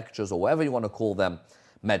lessons or lectures or whatever you want to call them,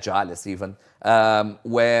 majalis even,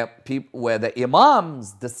 where the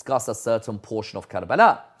Imams discuss a certain portion of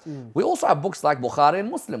Karbala. We also have books like Bukhari and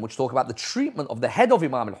Muslim, which talk about the treatment of the head of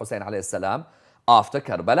Imam al-Hussein alayhi salam after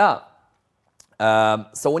Karbala.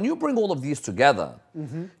 So when you bring all of these together,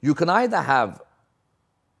 you can either have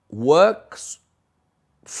works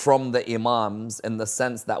from the Imams in the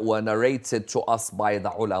sense that were narrated to us by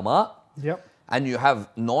the ulama. Yep. And you have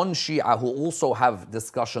non-Shia who also have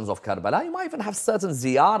discussions of Karbala. You might even have certain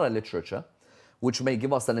ziyarah literature, which may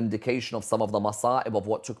give us an indication of some of the masa'ib of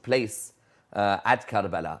what took place at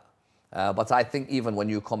Karbala. But I think even when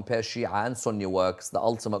you compare Shia and Sunni works, the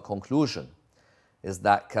ultimate conclusion is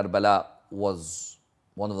that Karbala was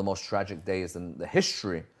one of the most tragic days in the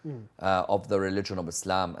history of the religion of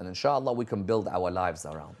Islam, and inshallah we can build our lives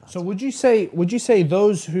around that. So would you say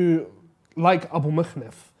those who, like Abu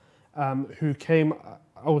Mikhnaf, who came,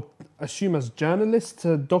 I would assume as journalists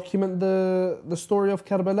to document the story of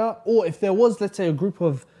Karbala, or if there was, let's say, a group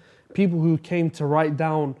of people who came to write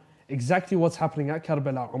down exactly what's happening at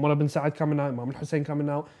Karbala, Umar ibn Sa'ad coming out, Imam al-Hussein coming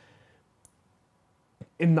out,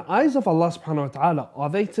 in the eyes of Allah subhanahu wa ta'ala, are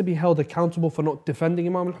they to be held accountable for not defending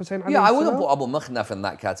Imam al-Hussein? Yeah, I wouldn't put Abu Mikhnaf in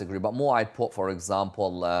that category, but more I'd put, for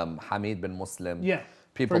example, Hamid bin Muslim. Yeah.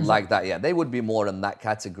 People like that, yeah. They would be more in that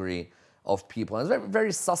category of people. And it's very,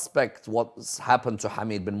 very suspect what's happened to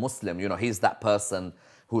Hamid bin Muslim. He's that person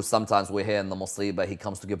who sometimes we hear in the Musibah, he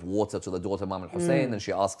comes to give water to the daughter of Imam al-Hussein and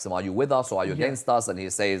she asks him, are you with us or are you against us? And he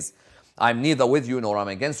says, I'm neither with you nor I'm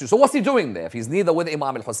against you. So what's he doing there? If he's neither with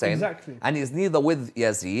Imam al-Hussein and he's neither with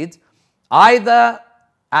Yazid, either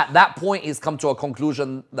at that point he's come to a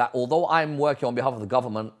conclusion that although I'm working on behalf of the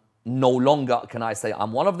government, no longer can I say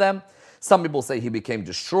I'm one of them. Some people say he became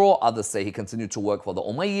distraught, others say he continued to work for the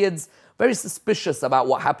Umayyads. Very suspicious about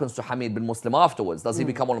what happens to Hamid bin Muslim afterwards. Does he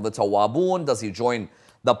become one of the Tawwabun? Does he join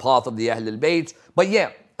the path of the Ahlul Bayt? But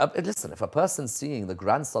yeah, listen, if a person's seeing the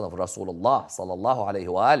grandson of Rasulullah sallallahu alayhi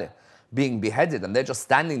wa alayhi being beheaded and they're just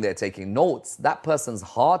standing there taking notes, that person's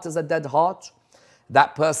heart is a dead heart.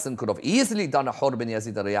 That person could have easily done a Hur bin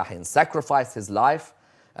Yazid al-Riyahi and sacrificed his life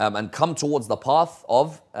and come towards the path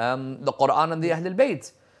of the Quran and the Ahlul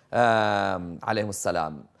Bayt alayhimus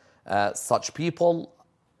salam. Such people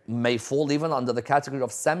may fall even under the category of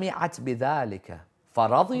Sami'at bidhalika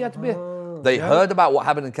faradiyat bih. They heard about what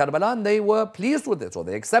happened in Karbala and they were pleased with it or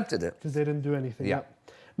they accepted it. Because they didn't do anything. Yeah.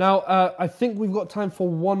 Now, I think we've got time for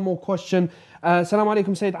one more question. Assalamu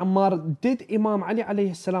alaikum, Sayyid Ammar. Did Imam Ali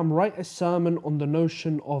alayhi salam write a sermon on the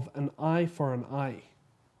notion of an eye for an eye?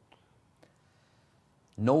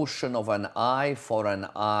 Notion of an eye for an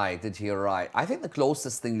eye, did he write? I think the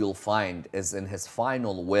closest thing you'll find is in his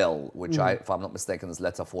final will, which if I'm not mistaken is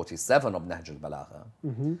letter 47 of Nahj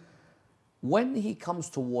al-Balagha. When he comes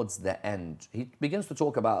towards the end, he begins to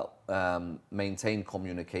talk about maintain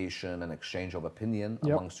communication and exchange of opinion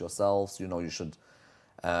amongst yourselves. You should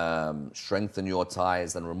strengthen your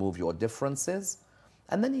ties and remove your differences.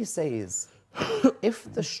 And then he says,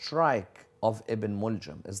 if the strike of Ibn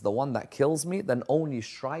Muljam is the one that kills me, then only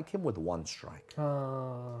strike him with one strike.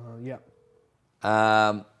 Eye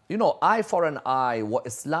for an eye, what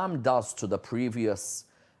Islam does to the previous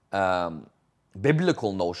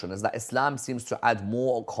biblical notion is that Islam seems to add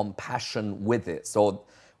more compassion with it. So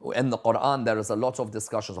in the Quran, there is a lot of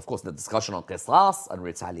discussions. Of course, the discussion on qisas and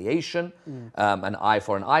retaliation, an eye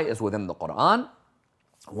for an eye is within the Quran.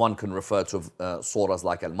 One can refer to surahs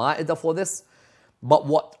like Al-Ma'idah for this. But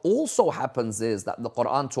what also happens is that the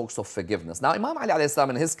Quran talks of forgiveness. Now, Imam Ali alayhi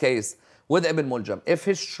salam, in his case, with Ibn Muljam, if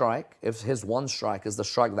his one strike is the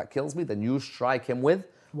strike that kills me, then you strike him with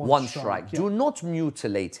one strike. Yeah. Do not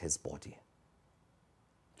mutilate his body.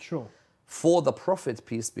 Sure. For the Prophet,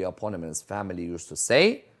 peace be upon him, and his family used to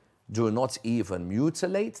say, do not even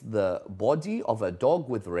mutilate the body of a dog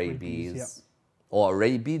with rabies or a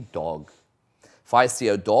rabid dog. If I see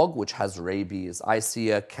a dog which has rabies, I see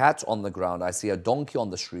a cat on the ground, I see a donkey on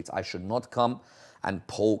the street, I should not come and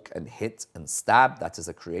poke and hit and stab. That is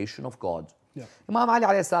a creation of God. Yeah. Imam Ali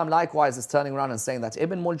alayhi salam likewise is turning around and saying that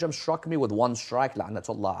Ibn Muljam struck me with one strike,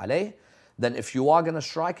 la'natullah alayh. Then if you are going to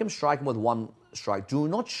strike him with one strike. Do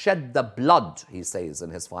not shed the blood, he says in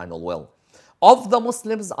his final will, of the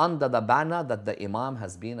Muslims under the banner that the Imam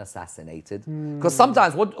has been assassinated. Because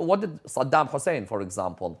sometimes, what did Saddam Hussein, for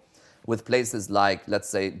example, with places like, let's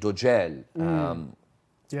say, Dujal,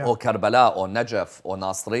 or Karbala, or Najaf, or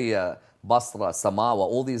Nasriya, Basra, Samawa,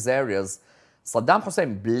 all these areas, Saddam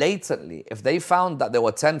Hussein blatantly, if they found that there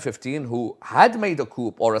were 10, 15 who had made a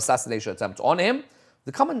coup or assassination attempt on him,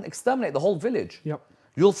 they come and exterminate the whole village. Yep.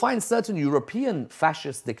 You'll find certain European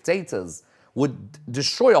fascist dictators would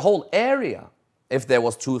destroy a whole area if there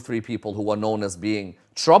was 2 or 3 people who were known as being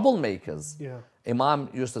troublemakers. Yeah. Imam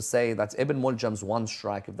used to say that Ibn Muljam's one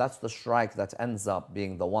strike, if that's the strike that ends up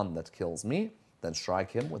being the one that kills me, then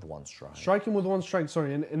strike him with one strike. Strike him with one strike,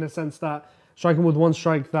 sorry, in a sense that strike him with one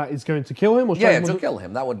strike that is going to kill him? Or to kill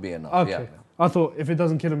him, that would be enough. Okay. Yeah. I thought if it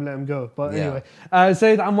doesn't kill him, let him go. But anyway,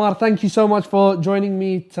 Sayyid Ammar, thank you so much for joining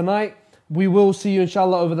me tonight. We will see you,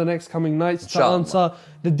 inshallah, over the next coming nights to answer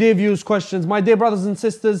the dear viewers' questions. My dear brothers and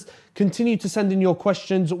sisters, continue to send in your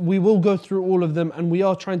questions. We will go through all of them, and we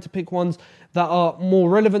are trying to pick ones that are more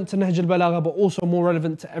relevant to Nahj al-Balagha, but also more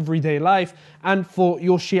relevant to everyday life and for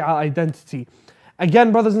your Shia identity.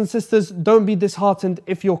 Again, brothers and sisters, don't be disheartened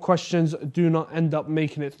if your questions do not end up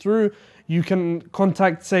making it through. You can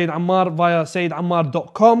contact Sayyid Ammar via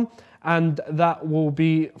sayyidammar.com, and that will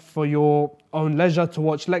be for your own leisure to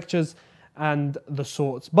watch lectures and the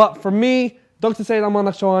sorts. But from me, Dr. Sayyid Ammar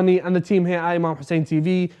Nakshawani, and the team here at Imam Hussein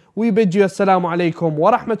TV, we bid you assalamu alaikum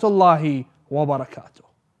wa rahmatullahi wa barakatuh.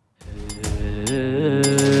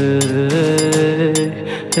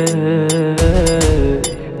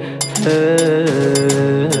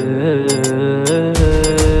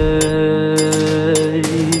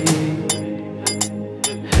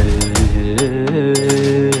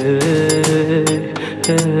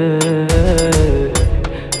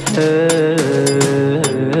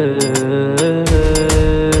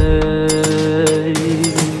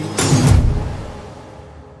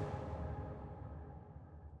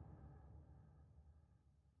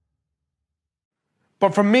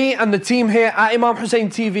 But from me and the team here at Imam Hussein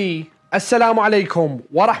TV, assalamu alaikum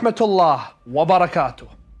wa rahmatullah wa barakatuh.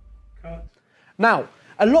 Now,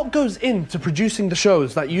 a lot goes into producing the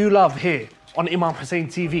shows that you love here on Imam Hussein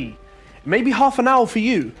TV. Maybe half an hour for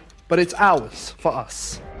you, but it's hours for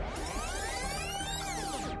us.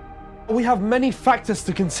 We have many factors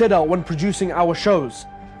to consider when producing our shows.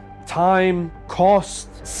 Time,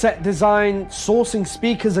 cost, set design, sourcing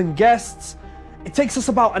speakers and guests. It takes us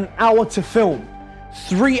about an hour to film,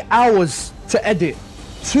 3 hours to edit,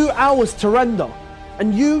 2 hours to render,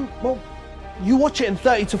 and you watch it in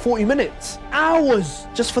 30 to 40 minutes. Hours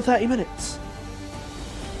just for 30 minutes.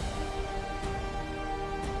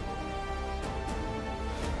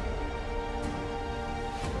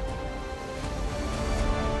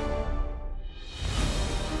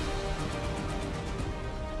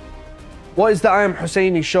 What is the I Am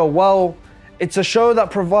Husseini show? Well, it's a show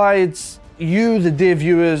that provides you, the dear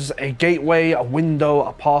viewers, a gateway, a window,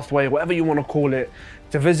 a pathway, whatever you want to call it,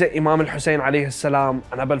 to visit Imam al-Hussein alayhi salam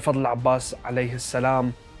and Abu al-Fadl Abbas alayhi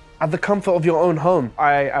salam at the comfort of your own home.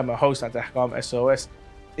 I am a host at Ahkam SOS.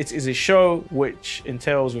 It is a show which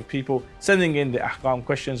entails with people sending in the Ahkam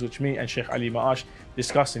questions, which me and Sheikh Ali Ma'ash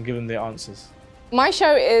discuss and give them their answers. My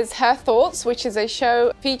show is Her Thoughts, which is a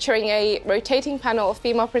show featuring a rotating panel of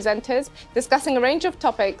female presenters discussing a range of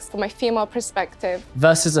topics from a female perspective.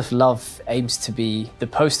 Verses of Love aims to be the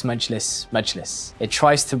post-Majlis Majlis. It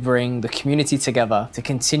tries to bring the community together to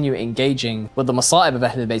continue engaging with the Masa'ib of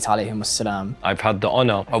Ahlul Bayt alayhim as-salam. I've had the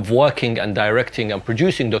honor of working and directing and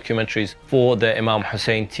producing documentaries for the Imam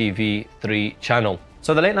Hussein TV 3 channel.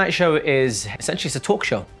 So the Late Night Show is essentially it's a talk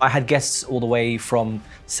show. I had guests all the way from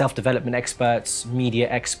self-development experts, media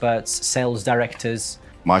experts, sales directors.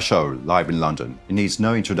 My show, live in London, it needs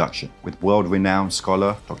no introduction, with world-renowned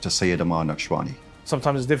scholar Dr. Ammar Nakshawani.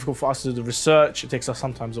 Sometimes it's difficult for us to do the research. It takes us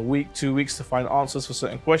sometimes a week, 2 weeks to find answers for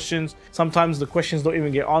certain questions. Sometimes the questions don't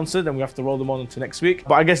even get answered and we have to roll them on to next week.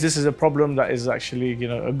 But I guess this is a problem that is actually, you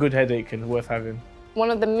know, a good headache and worth having. One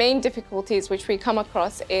of the main difficulties which we come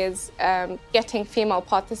across is getting female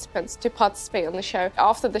participants to participate on the show.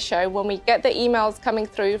 After the show, when we get the emails coming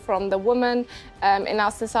through from the women in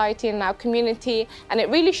our society and our community, and it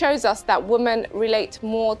really shows us that women relate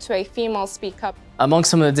more to a female speaker. Among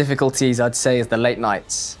some of the difficulties, I'd say, is the late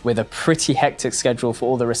nights, with a pretty hectic schedule for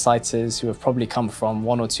all the reciters who have probably come from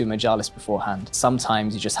 1 or 2 majalis beforehand.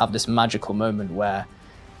 Sometimes you just have this magical moment where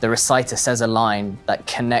the reciter says a line that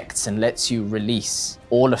connects and lets you release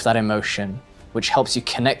all of that emotion, which helps you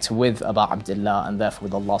connect with Abu Abdullah and therefore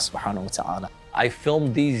with Allah subhanahu wa ta'ala. I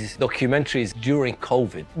filmed these documentaries during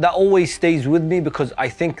COVID. That always stays with me because I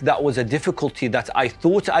think that was a difficulty that I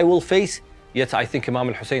thought I will face, yet I think Imam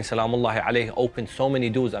al-Hussein salamullahi alayhi opened so many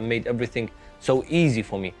doors and made everything so easy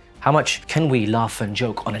for me. How much can we laugh and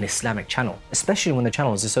joke on an Islamic channel, especially when the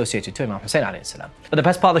channel is associated to Imam Hussein alayhi salam? But the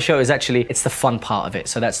best part of the show is actually, it's the fun part of it.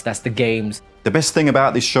 So that's the games. The best thing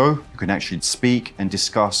about this show, you can actually speak and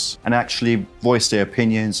discuss and actually voice their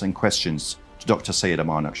opinions and questions to Dr.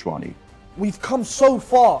 Ammar Nakshawani. We've come so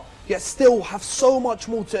far, yet still have so much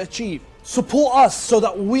more to achieve. Support us so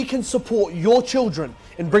that we can support your children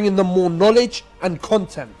in bringing them more knowledge and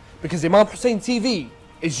content, because Imam Hussein TV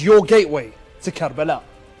is your gateway to Karbala.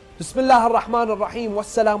 Bismillah ar-Rahman ar-Rahim.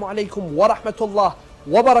 Wassalamu alaikum wa rahmatullah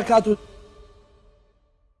wa barakatuh.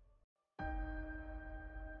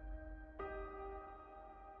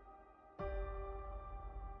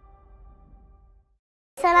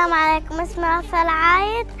 السلام عليكم، اسمي رافع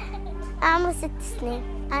العايد، عمري 6 سنين.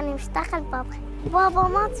 أنا مشتاقة لبابا. بابا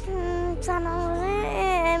مات من سنة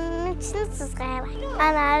عمري من نص صغيرة.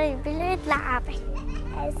 أنا أريد بالعيد لعابي.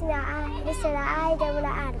 اسمي عايدة ولا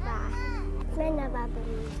 4. أتمنى بابا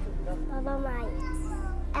يموت. بابا ميت.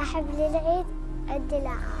 أحب للعيد أدي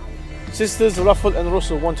لعابي. Sisters Raffle and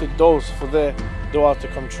Russell wanted those for their dua to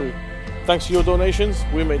come true. Thanks to your donations,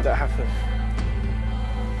 we made that happen.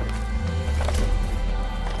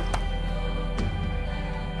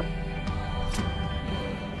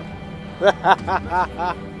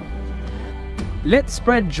 Let's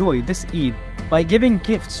spread joy this Eid by giving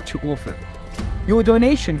gifts to orphans. Your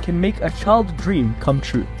donation can make a child's dream come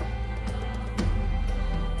true.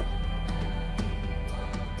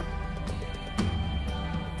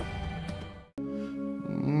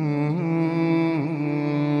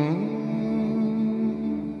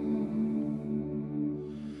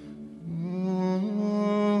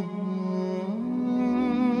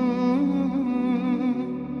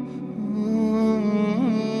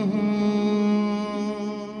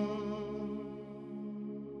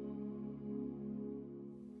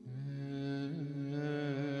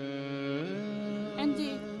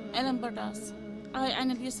 عندي ألم بالراس، هاي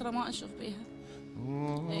عين اليسرى ما أشوف بيها.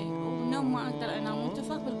 إي والنوم ما أقدر أنام،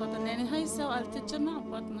 وانتفاخ بالبطن لأن هاي السوائل تتجمع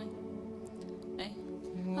ببطني. إي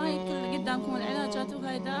هاي كل قدامكم العلاجات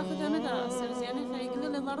وهاي دا أخذها مدى أصير زينة، فيقولوا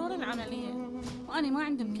لي ضروري العملية، وأنا ما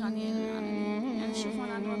عندي إمكانية للعملية، يعني شوفون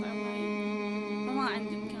أنا وضعي ضعيف، فما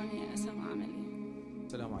عندي إمكانية أسوي عملية.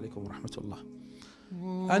 السلام عليكم ورحمة الله.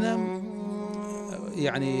 أنا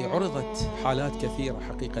يعني عرضت حالات كثيرة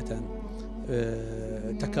حقيقة،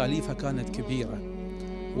 تكاليفها كانت كبيرة،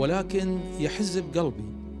 ولكن يحز بقلبي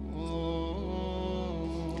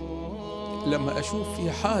لما أشوف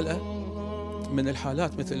في حالة من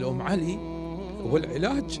الحالات مثل أم علي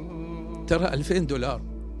والعلاج ترى $2000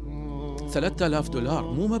 $3000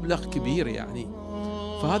 مو مبلغ كبير يعني،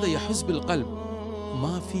 فهذا يحز بالقلب.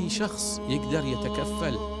 ما في شخص يقدر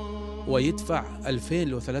يتكفل ويدفع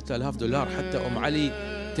 $2000 و $3000 حتى أم علي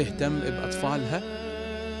تهتم بأطفالها.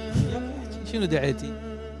 شنو دعيتي؟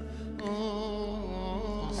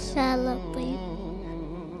 إن شاء الله طيب.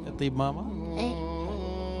 طيب ماما؟ إيه.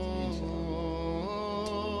 إن شاء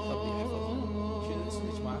الله. ربي يحفظها. شنو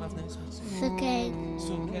اسمك؟ ما عرفنا اسمك. سكين.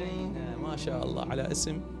 سكينة، ما شاء الله، على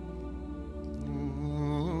اسم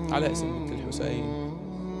بنت الحسين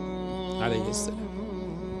عليه السلام.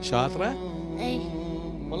 شاطرة؟ إيه.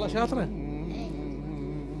 والله شاطرة؟ إيه.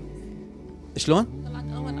 شلون؟ طلعت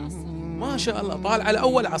أول على الصف. ما شاء الله، طالعة على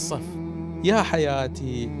أول على الصف. يا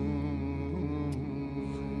حياتي،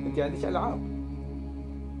 أنت عندك ألعاب؟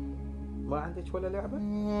 ما عندك ولا لعبة؟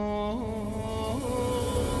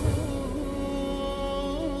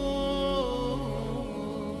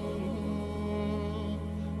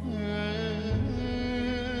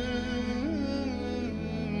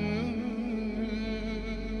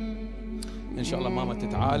 إن شاء الله ماما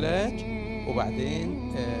تتعالج،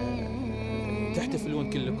 وبعدين تحتفلون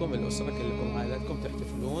كلكم، الأسرة كلكم عائلاتكم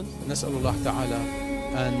تحتفلون. نسأل الله تعالى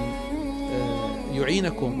أن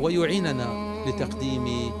يعينكم ويعيننا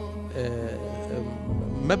لتقديم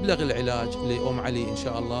مبلغ العلاج لأم علي إن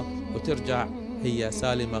شاء الله، وترجع هي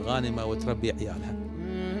سالمة غانمة وتربي عيالها.